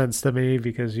doesn't make sense to me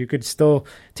because you could still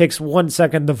takes 1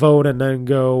 second to vote and then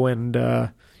go and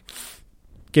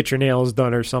get your nails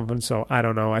done or something. So I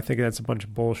don't know. I think that's a bunch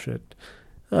of bullshit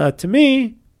to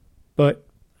me, but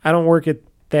I don't work at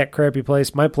that crappy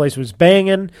place. My place was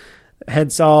banging.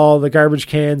 Hence all the garbage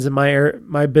cans in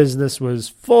my business was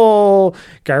full,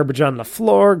 garbage on the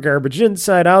floor, garbage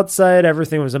inside, outside,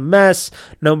 everything was a mess.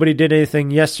 Nobody did anything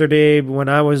yesterday when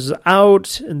I was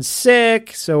out and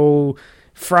sick, so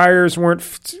fryers weren't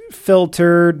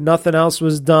filtered, nothing else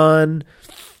was done.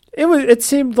 It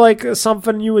seemed like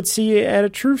something you would see at a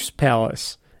Truth's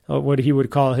Palace, what he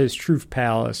would call his Truth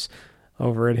Palace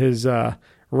over at his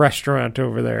restaurant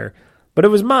over there. But it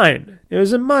was mine. It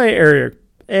was in my area.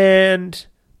 And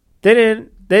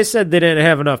they said they didn't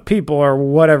have enough people or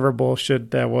whatever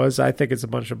bullshit that was. I think it's a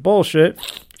bunch of bullshit.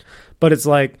 But it's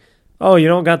like, oh, you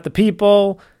don't got the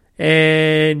people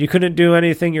and you couldn't do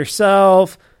anything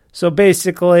yourself. So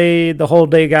basically the whole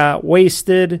day got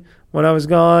wasted when I was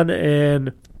gone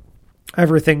and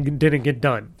everything didn't get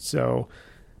done. So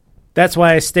that's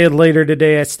why I stayed later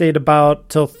today. I stayed about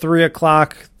till 3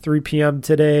 p.m.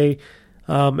 today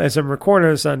as I'm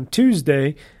recording this on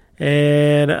Tuesday.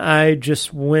 And I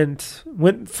just went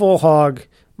full hog,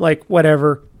 like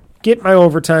whatever, get my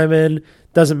overtime in.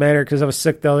 Doesn't matter because I was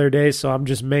sick the other day, so I'm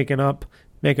just making up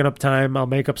time. I'll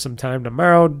make up some time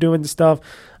tomorrow doing stuff.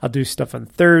 I'll do stuff on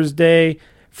Thursday.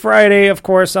 Friday, of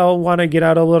course, I'll want to get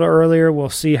out a little earlier. We'll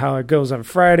see how it goes on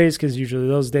Fridays because usually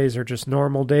those days are just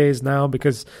normal days now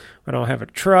because I don't have a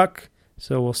truck.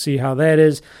 So we'll see how that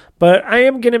is. But I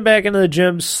am getting back into the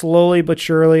gym slowly but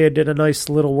surely. I did a nice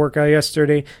little workout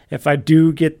yesterday. If I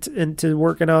do get into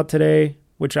working out today,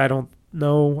 which I don't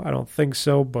know, I don't think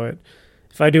so. But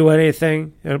if I do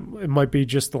anything, it might be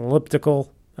just an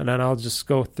elliptical. And then I'll just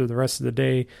go through the rest of the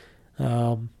day.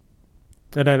 And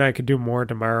then I could do more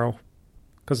tomorrow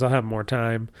because I'll have more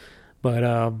time.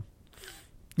 But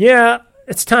yeah,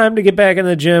 it's time to get back in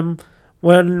the gym.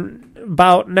 When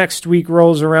about next week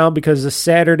rolls around, because this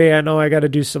Saturday I know I got to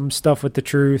do some stuff with the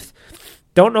Truth.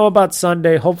 Don't know about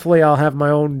Sunday. Hopefully I'll have my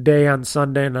own day on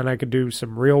Sunday and then I could do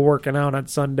some real working out on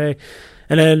Sunday.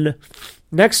 And then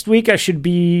next week I should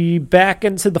be back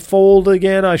into the fold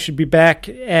again. I should be back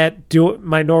at doing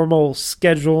my normal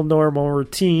schedule, normal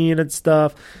routine and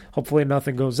stuff. Hopefully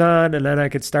nothing goes on, and then I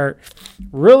could start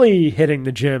really hitting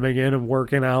the gym again and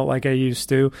working out like I used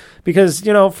to. Because,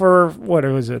 for, what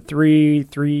was it, three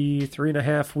and a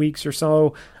half weeks or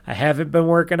so, I haven't been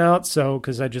working out. So,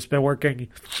 because I just been working,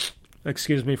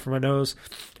 excuse me for my nose,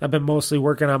 I've been mostly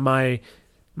working on my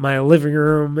living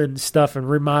room and stuff and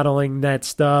remodeling that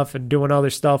stuff and doing other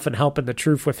stuff and helping the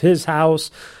Truth with his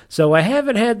house. So I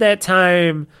haven't had that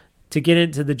time to get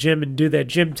into the gym and do that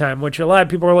gym time, which a lot of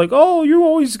people are like, oh,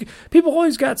 people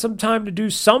always got some time to do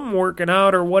some working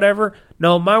out or whatever.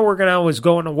 No, my working out was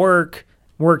going to work,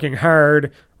 working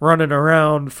hard, running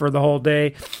around for the whole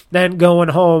day, then going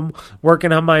home,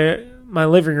 working on my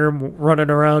living room, running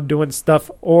around doing stuff,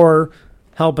 or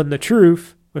helping the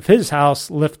Truth with his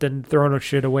house, lifting, throwing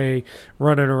shit away,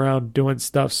 running around doing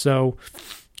stuff. So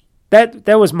that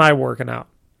was my working out.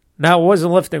 Now, it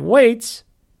wasn't lifting weights,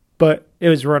 but it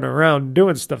was running around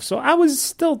doing stuff. So I was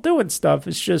still doing stuff.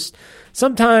 It's just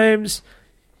sometimes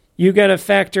you got to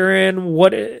factor in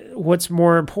what's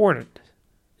more important.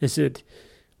 Is it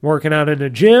working out in a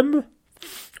gym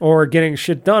or getting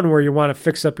shit done where you want to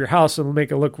fix up your house and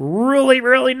make it look really,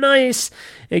 really nice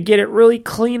and get it really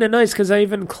clean and nice? Because I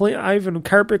even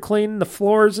carpet cleaned the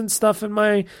floors and stuff in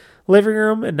my living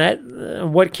room, and that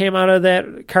what came out of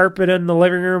that carpet in the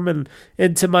living room and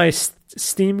into my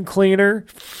steam cleaner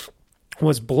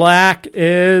was black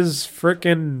as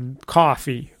frickin'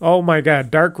 coffee. Oh my God,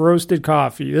 dark roasted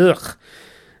coffee. Ugh.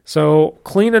 So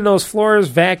cleaning those floors,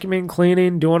 vacuuming,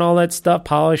 cleaning, doing all that stuff,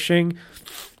 polishing,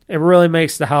 it really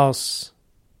makes the house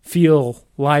feel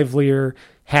livelier,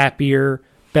 happier,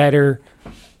 better.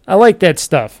 I like that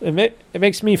stuff. It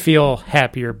makes me feel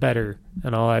happier, better,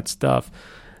 and all that stuff.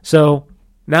 So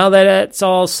now that it's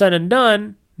all said and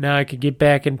done, now I could get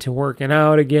back into working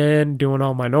out again, doing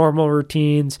all my normal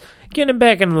routines, getting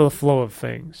back into the flow of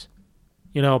things.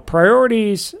 You know,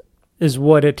 priorities is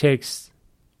what it takes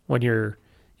when you're,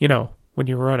 when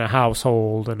you run a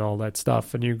household and all that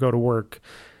stuff and you go to work,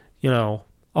 a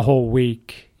whole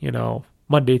week,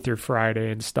 Monday through Friday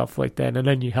and stuff like that. And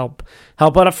then you help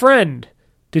out a friend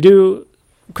to do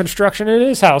construction in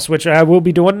his house, which I will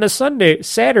be doing this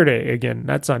Saturday again,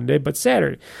 not Sunday, but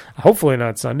Saturday. Hopefully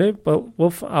not Sunday, but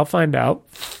I'll find out.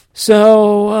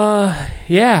 So,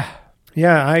 yeah,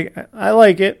 I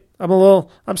like it.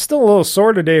 I'm still a little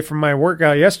sore today from my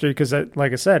workout yesterday because,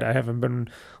 like I said, I haven't been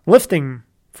lifting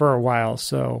for a while,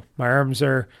 so my arms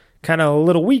are kind of a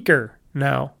little weaker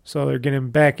now, so they're getting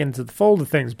back into the fold of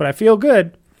things, but I feel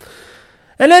good.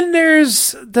 And then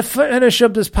there's, to finish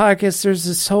up this podcast, there's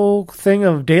this whole thing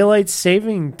of daylight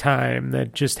saving time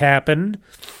that just happened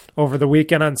over the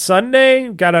weekend on Sunday.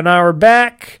 Got an hour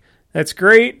back. That's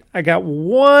great. I got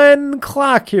one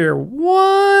clock here,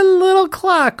 one little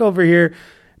clock over here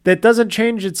that doesn't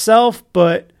change itself,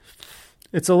 but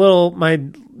it's a little,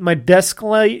 my desk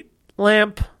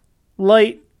lamp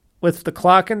light with the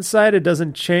clock inside, it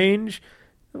doesn't change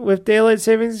with daylight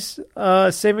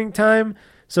saving time.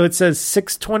 So it says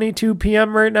 6:22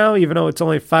 p.m. right now, even though it's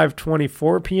only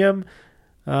 5:24 p.m.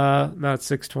 Not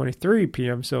 6:23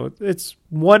 p.m. So it's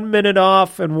 1 minute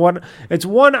off it's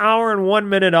 1 hour and 1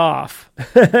 minute off.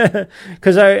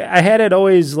 Because I had it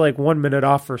always like 1 minute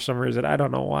off for some reason. I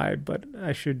don't know why, but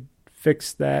I should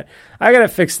fix that. I got to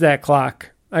fix that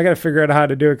clock. I got to figure out how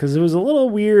to do it because it was a little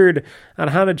weird on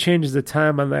how to change the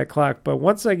time on that clock. But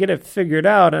once I get it figured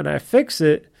out and I fix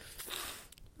it,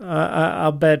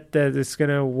 I'll bet that it's going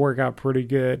to work out pretty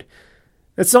good.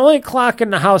 It's the only clock in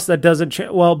the house that doesn't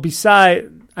change. Well,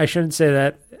 I shouldn't say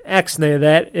that. Axnay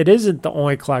that. It isn't the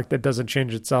only clock that doesn't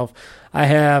change itself. I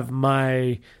have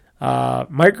my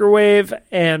microwave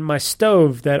and my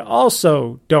stove that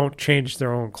also don't change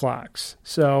their own clocks.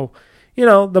 So,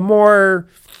 the more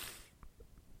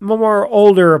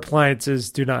older appliances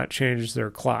do not change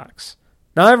their clocks.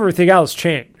 Now everything else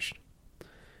changed.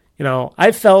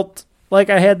 I felt like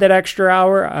I had that extra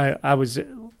hour.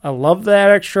 I love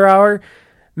that extra hour.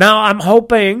 Now I'm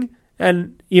hoping,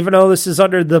 and even though this is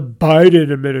under the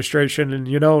Biden administration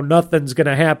and nothing's going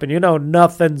to happen,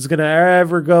 nothing's going to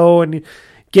ever go and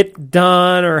get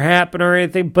done or happen or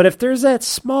anything, but if there's that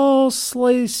small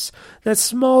slice, that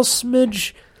small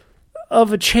smidge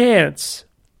of a chance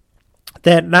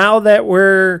that now that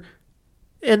we're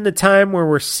in the time where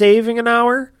we're saving an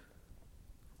hour,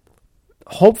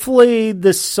 hopefully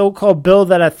this so-called bill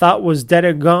that I thought was dead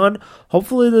and gone,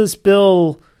 hopefully this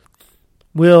bill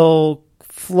will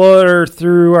flutter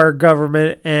through our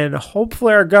government, and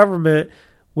hopefully our government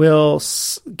will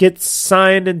get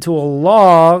signed into a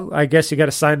law. I guess you got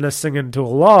to sign this thing into a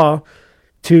law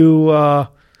to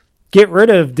get rid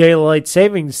of daylight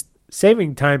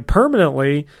saving time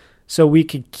permanently so we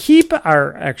can keep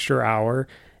our extra hour,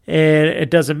 and it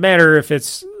doesn't matter if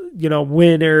it's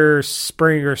winter,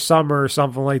 spring, or summer or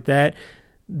something like that,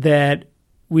 that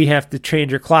we have to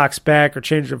change our clocks back or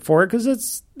change them forward because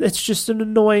it's just an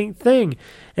annoying thing.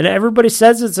 And everybody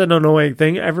says it's an annoying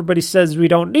thing. Everybody says we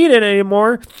don't need it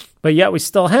anymore, but yet we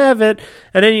still have it.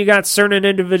 And then you got certain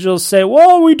individuals say,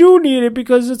 well, we do need it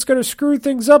because it's going to screw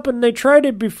things up and they tried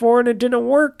it before and it didn't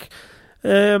work.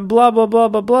 and blah, blah, blah,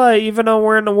 blah, blah, even though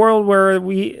we're in a world where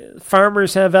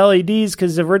farmers have LEDs,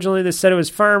 because originally they said it was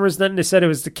farmers, then they said it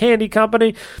was the candy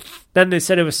company, then they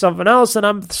said it was something else, and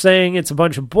I'm saying it's a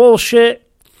bunch of bullshit.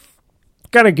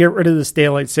 Gotta get rid of this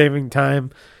daylight saving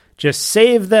time. Just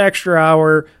save the extra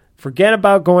hour. Forget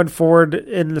about going forward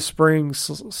in the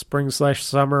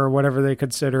spring/summer, or whatever they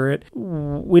consider it.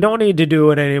 We don't need to do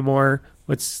it anymore.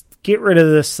 Let's get rid of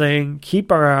this thing,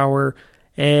 keep our hour,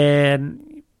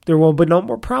 and there will be no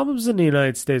more problems in the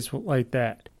United States like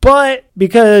that. But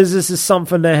because this is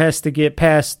something that has to get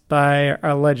passed by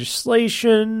our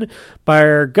legislation, by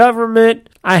our government,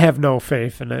 I have no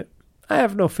faith in it. I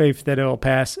have no faith that it'll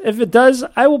pass. If it does,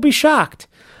 I will be shocked.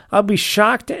 I'll be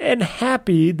shocked and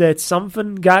happy that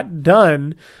something got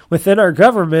done within our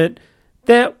government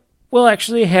that will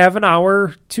actually have an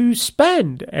hour to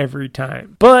spend every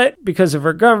time. But because of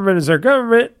our government is our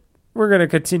government, we're going to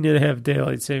continue to have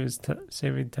daylight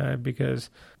saving time because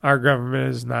our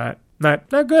government is not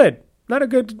good. Not a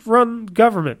good run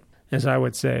government, as I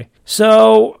would say.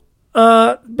 So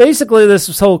basically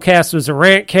this whole cast was a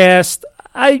rant cast.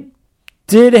 I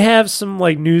did have some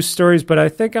news stories, but I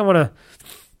think I want to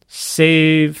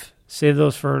save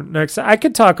those for next. I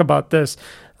could talk about this.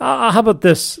 How about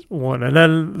this one? And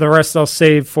then the rest I'll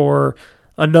save for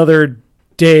another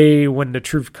day when the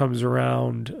truth comes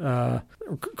around to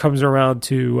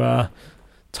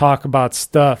talk about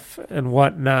stuff and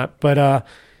whatnot. But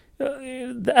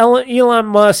Elon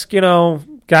Musk,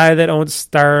 guy that owns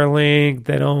Starlink,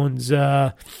 that owns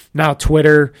now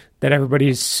Twitter, that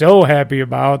everybody's so happy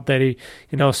about, that he,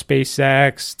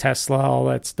 SpaceX, Tesla, all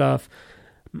that stuff.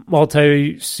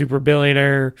 Multi-super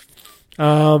billionaire.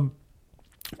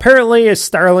 Apparently his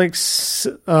Starlink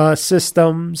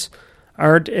systems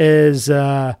aren't as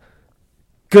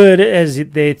good as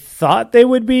they thought they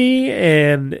would be,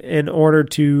 and in order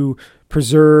to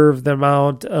preserve the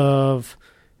amount of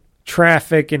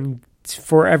traffic and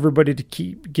for everybody to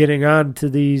keep getting onto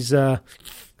these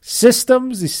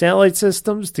systems, these satellite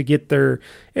systems, to get their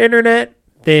internet,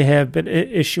 they have been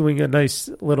issuing a nice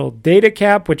little data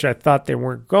cap, which I thought they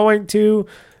weren't going to,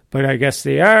 but I guess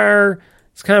they are.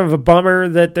 It's kind of a bummer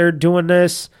that they're doing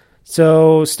this.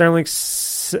 So Starlink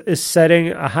is setting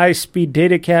a high-speed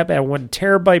data cap at 1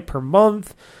 terabyte per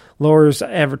month, lowers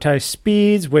advertised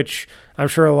speeds, which I'm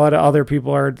sure a lot of other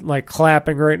people are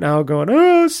clapping right now going,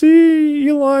 oh, see,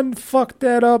 Elon fucked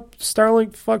that up.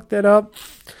 Starlink fucked that up.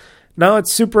 Now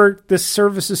this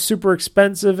service is super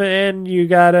expensive, and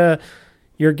you're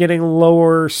getting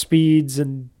lower speeds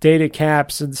and data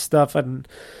caps and stuff, and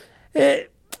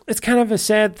it's kind of a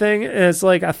sad thing. It's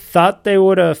I thought they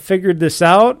would have figured this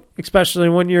out, especially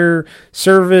when your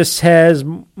service has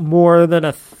more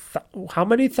than how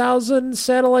many thousand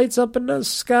satellites up in the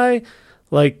sky?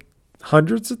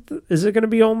 Hundreds is it going to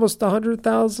be almost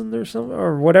 100,000 or something,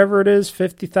 or whatever it is,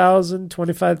 50,000,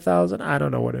 25,000? I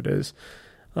don't know what it is.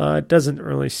 It doesn't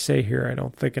really say here, I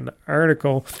don't think, in the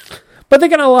article. But they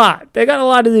got a lot. They got a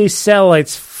lot of these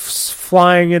satellites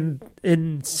flying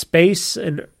in space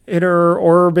and inner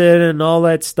orbit and all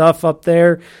that stuff up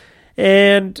there.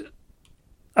 And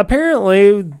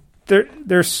apparently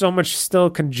there's so much still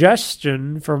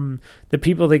congestion from the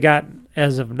people they got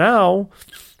as of now,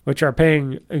 which are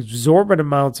paying exorbitant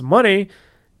amounts of money,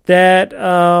 that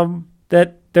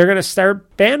that they're going to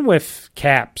start bandwidth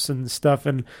caps and stuff,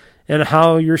 and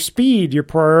how your speed, your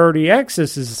priority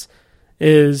access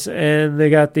is, and they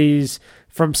got these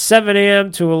from 7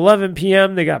 a.m. to 11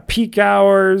 p.m. They got peak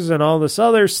hours and all this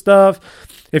other stuff.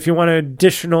 If you want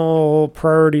additional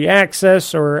priority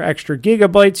access or extra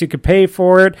gigabytes, you could pay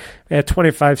for it at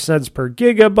 25 cents per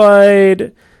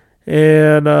gigabyte.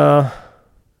 And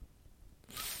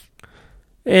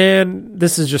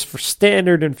this is just for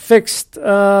standard and fixed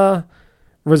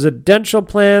residential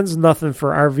plans, nothing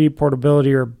for RV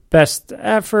portability or best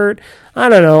effort. I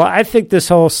don't know. I think this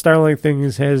whole Starlink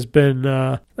thing has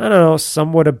been,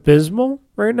 somewhat abysmal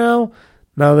right now.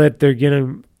 Now that they're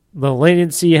getting, the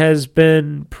latency has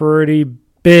been pretty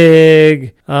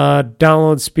big.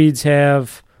 Download speeds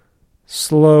have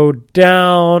slowed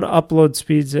down. Upload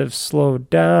speeds have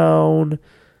slowed down.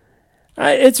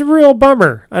 It's a real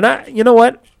bummer. And you know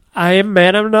what? I am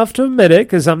man enough to admit it,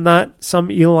 because I'm not some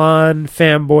Elon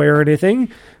fanboy or anything,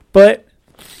 but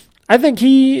I think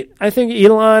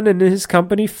Elon and his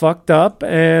company fucked up,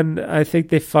 and I think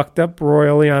they fucked up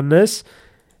royally on this,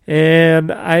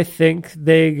 and I think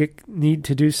they need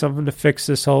to do something to fix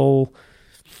this whole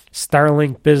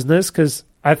Starlink business, because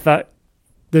I thought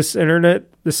this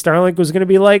Starlink was going to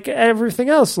be like everything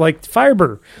else, like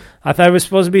fiber. I thought it was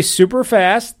supposed to be super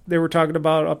fast. They were talking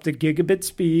about up to gigabit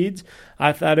speeds.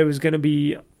 I thought it was going to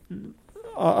be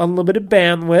unlimited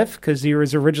bandwidth, because he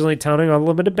was originally touting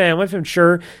unlimited bandwidth. I'm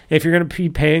sure if you're going to be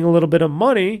paying a little bit of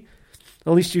money,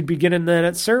 at least you'd be getting that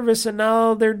at service. And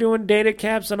now they're doing data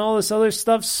caps and all this other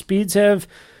stuff. Speeds have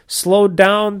slowed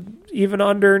down even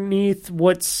underneath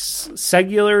what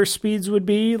cellular speeds would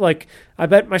be. Like, I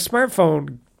bet my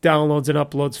smartphone downloads and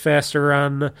uploads faster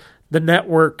on the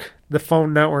network, the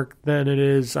phone network, than it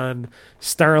is on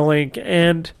Starlink.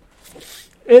 And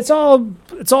it's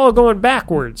all going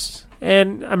backwards.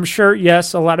 And I'm sure,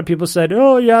 yes, a lot of people said,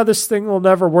 oh, yeah, this thing will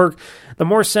never work. The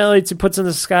more satellites it puts in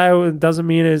the sky, it doesn't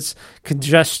mean it's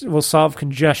will solve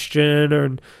congestion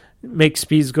or make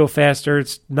speeds go faster.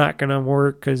 It's not going to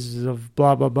work because of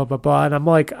blah, blah, blah, blah, blah. And I'm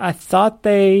like, I thought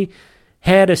they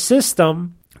had a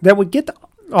system that would get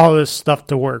all this stuff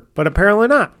to work, but apparently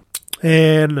not.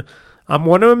 And I'm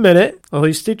going to admit it. At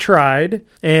least they tried.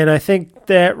 And I think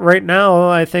that right now,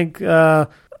 I think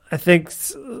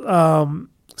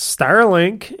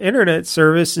Starlink internet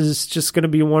service is just going to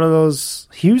be one of those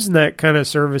HughesNet kind of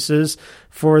services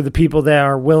for the people that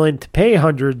are willing to pay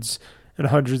hundreds and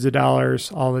hundreds of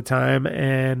dollars all the time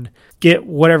and get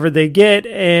whatever they get.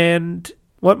 And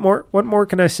what more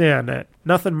can I say on that?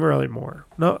 Nothing really more.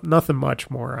 Nothing much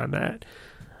more on that.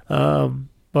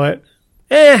 But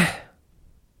I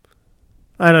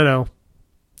don't know.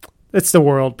 It's the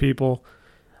world, people.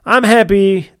 I'm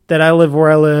happy that I live where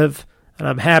I live, and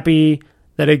I'm happy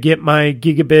that I get my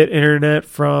gigabit internet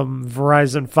from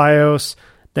Verizon Fios,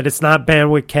 that it's not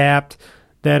bandwidth capped,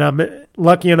 that I'm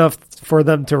lucky enough for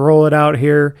them to roll it out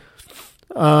here.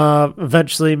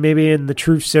 Eventually, maybe in the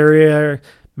Truce area,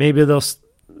 maybe they'll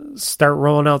start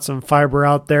rolling out some fiber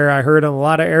out there. I heard in a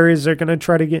lot of areas they're going to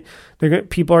try to get,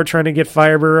 people are trying to get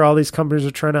fiber. All these companies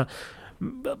are trying to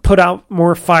put out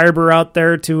more fiber out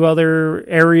there to other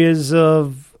areas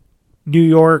of New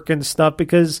York and stuff,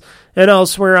 because, and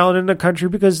elsewhere out in the country,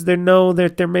 because they know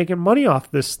that they're making money off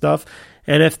this stuff.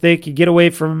 And if they could get away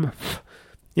from,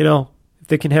 if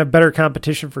they can have better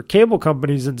competition for cable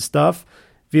companies and stuff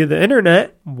via the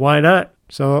internet, why not?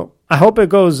 So I hope it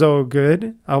goes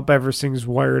good. I hope everything's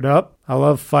wired up. I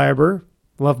love fiber.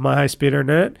 Love my high-speed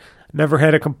internet. Never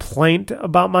had a complaint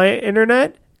about my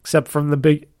internet, except from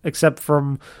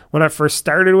when I first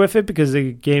started with it, because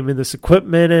they gave me this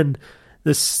equipment and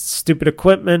this stupid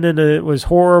equipment, and it was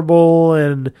horrible,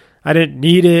 and I didn't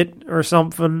need it or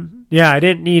something. Yeah, I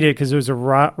didn't need it because it was a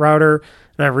router,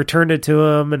 and I returned it to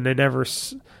them, and they never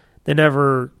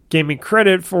gave me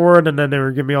credit for it, and then they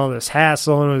were giving me all this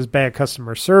hassle, and it was bad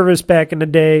customer service back in the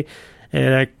day.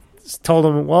 And I told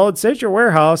them, well, it's at your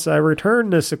warehouse. I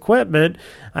returned this equipment.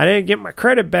 I didn't get my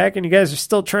credit back, and you guys are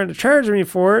still trying to charge me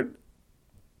for it.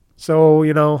 So,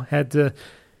 had to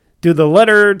do the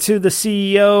letter to the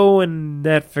CEO, and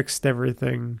that fixed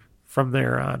everything from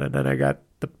there on. And then I got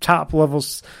the top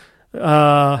levels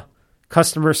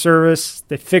customer service.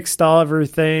 They fixed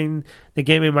everything. They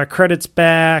gave me my credits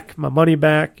back, my money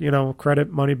back,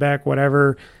 credit, money back,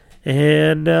 whatever.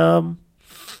 And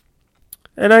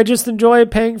I just enjoy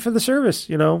paying for the service,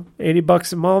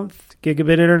 $80 a month,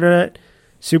 gigabit internet,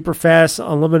 super fast,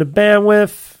 unlimited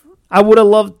bandwidth. I would have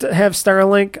loved to have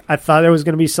Starlink. I thought there was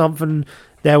going to be something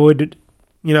that would,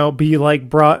 be like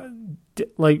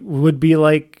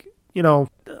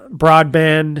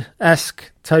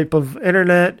broadband-esque type of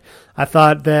internet. I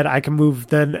thought that I can move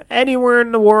then anywhere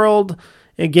in the world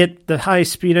and get the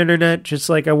high-speed internet just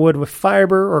like I would with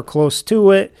fiber or close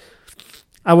to it.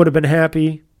 I would have been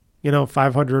happy,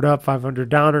 500 up, 500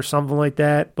 down or something like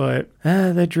that. But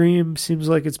that dream seems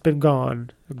like it's been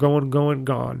gone.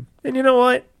 Gone. And you know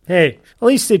what? Hey, at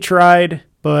least they tried,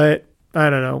 but I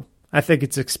don't know. I think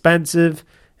it's expensive.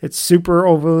 It's super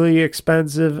overly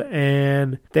expensive,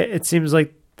 and it seems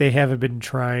like they haven't been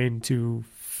trying to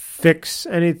fix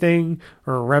anything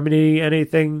or remedy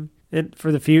anything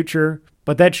for the future.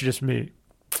 But that's just me.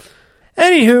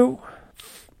 Anywho,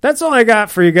 that's all I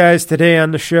got for you guys today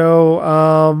on the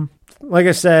show. Like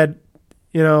I said,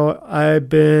 I've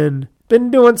been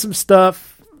doing some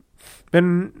stuff,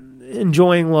 been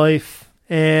enjoying life,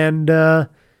 and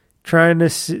trying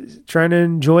to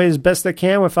enjoy as best I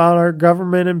can without our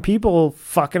government and people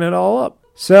fucking it all up.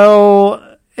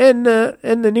 So in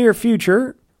the near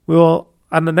future, on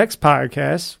the next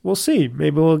podcast, we'll see.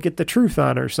 Maybe we'll get the truth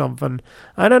on or something.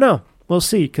 I don't know. We'll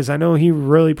see, because I know he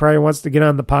really probably wants to get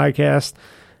on the podcast.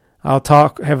 I'll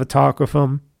have a talk with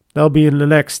him. That'll be in the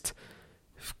next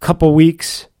couple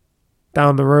weeks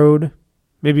down the road.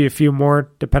 Maybe a few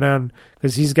more, depending on,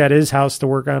 because he's got his house to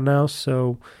work on now.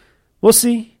 So we'll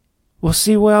see. We'll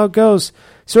see how it goes.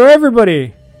 So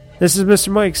everybody, this is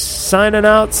Mr. Mike signing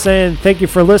out, saying thank you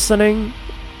for listening.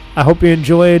 I hope you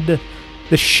enjoyed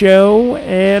the show.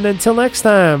 And until next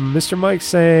time, Mr. Mike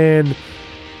saying,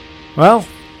 well,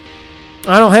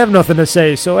 I don't have nothing to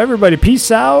say. So everybody,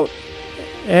 peace out.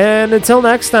 And until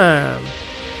next time.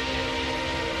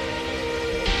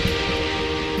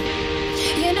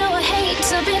 You know I hate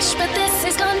to bitch, but this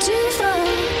has gone too far.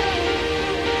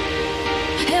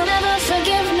 He'll never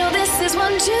forgive, no, this is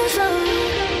one too far.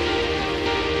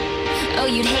 Oh,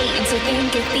 you'd hate to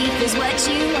think a thief is what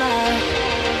you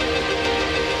are.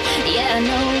 Yeah, I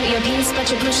know you're peace, but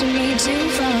you're pushing me too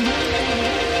far.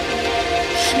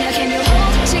 Now can you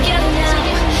hold together now?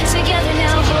 Together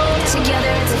now, hold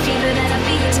together. It's a fever that I'm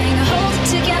beating. Hold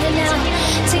together now.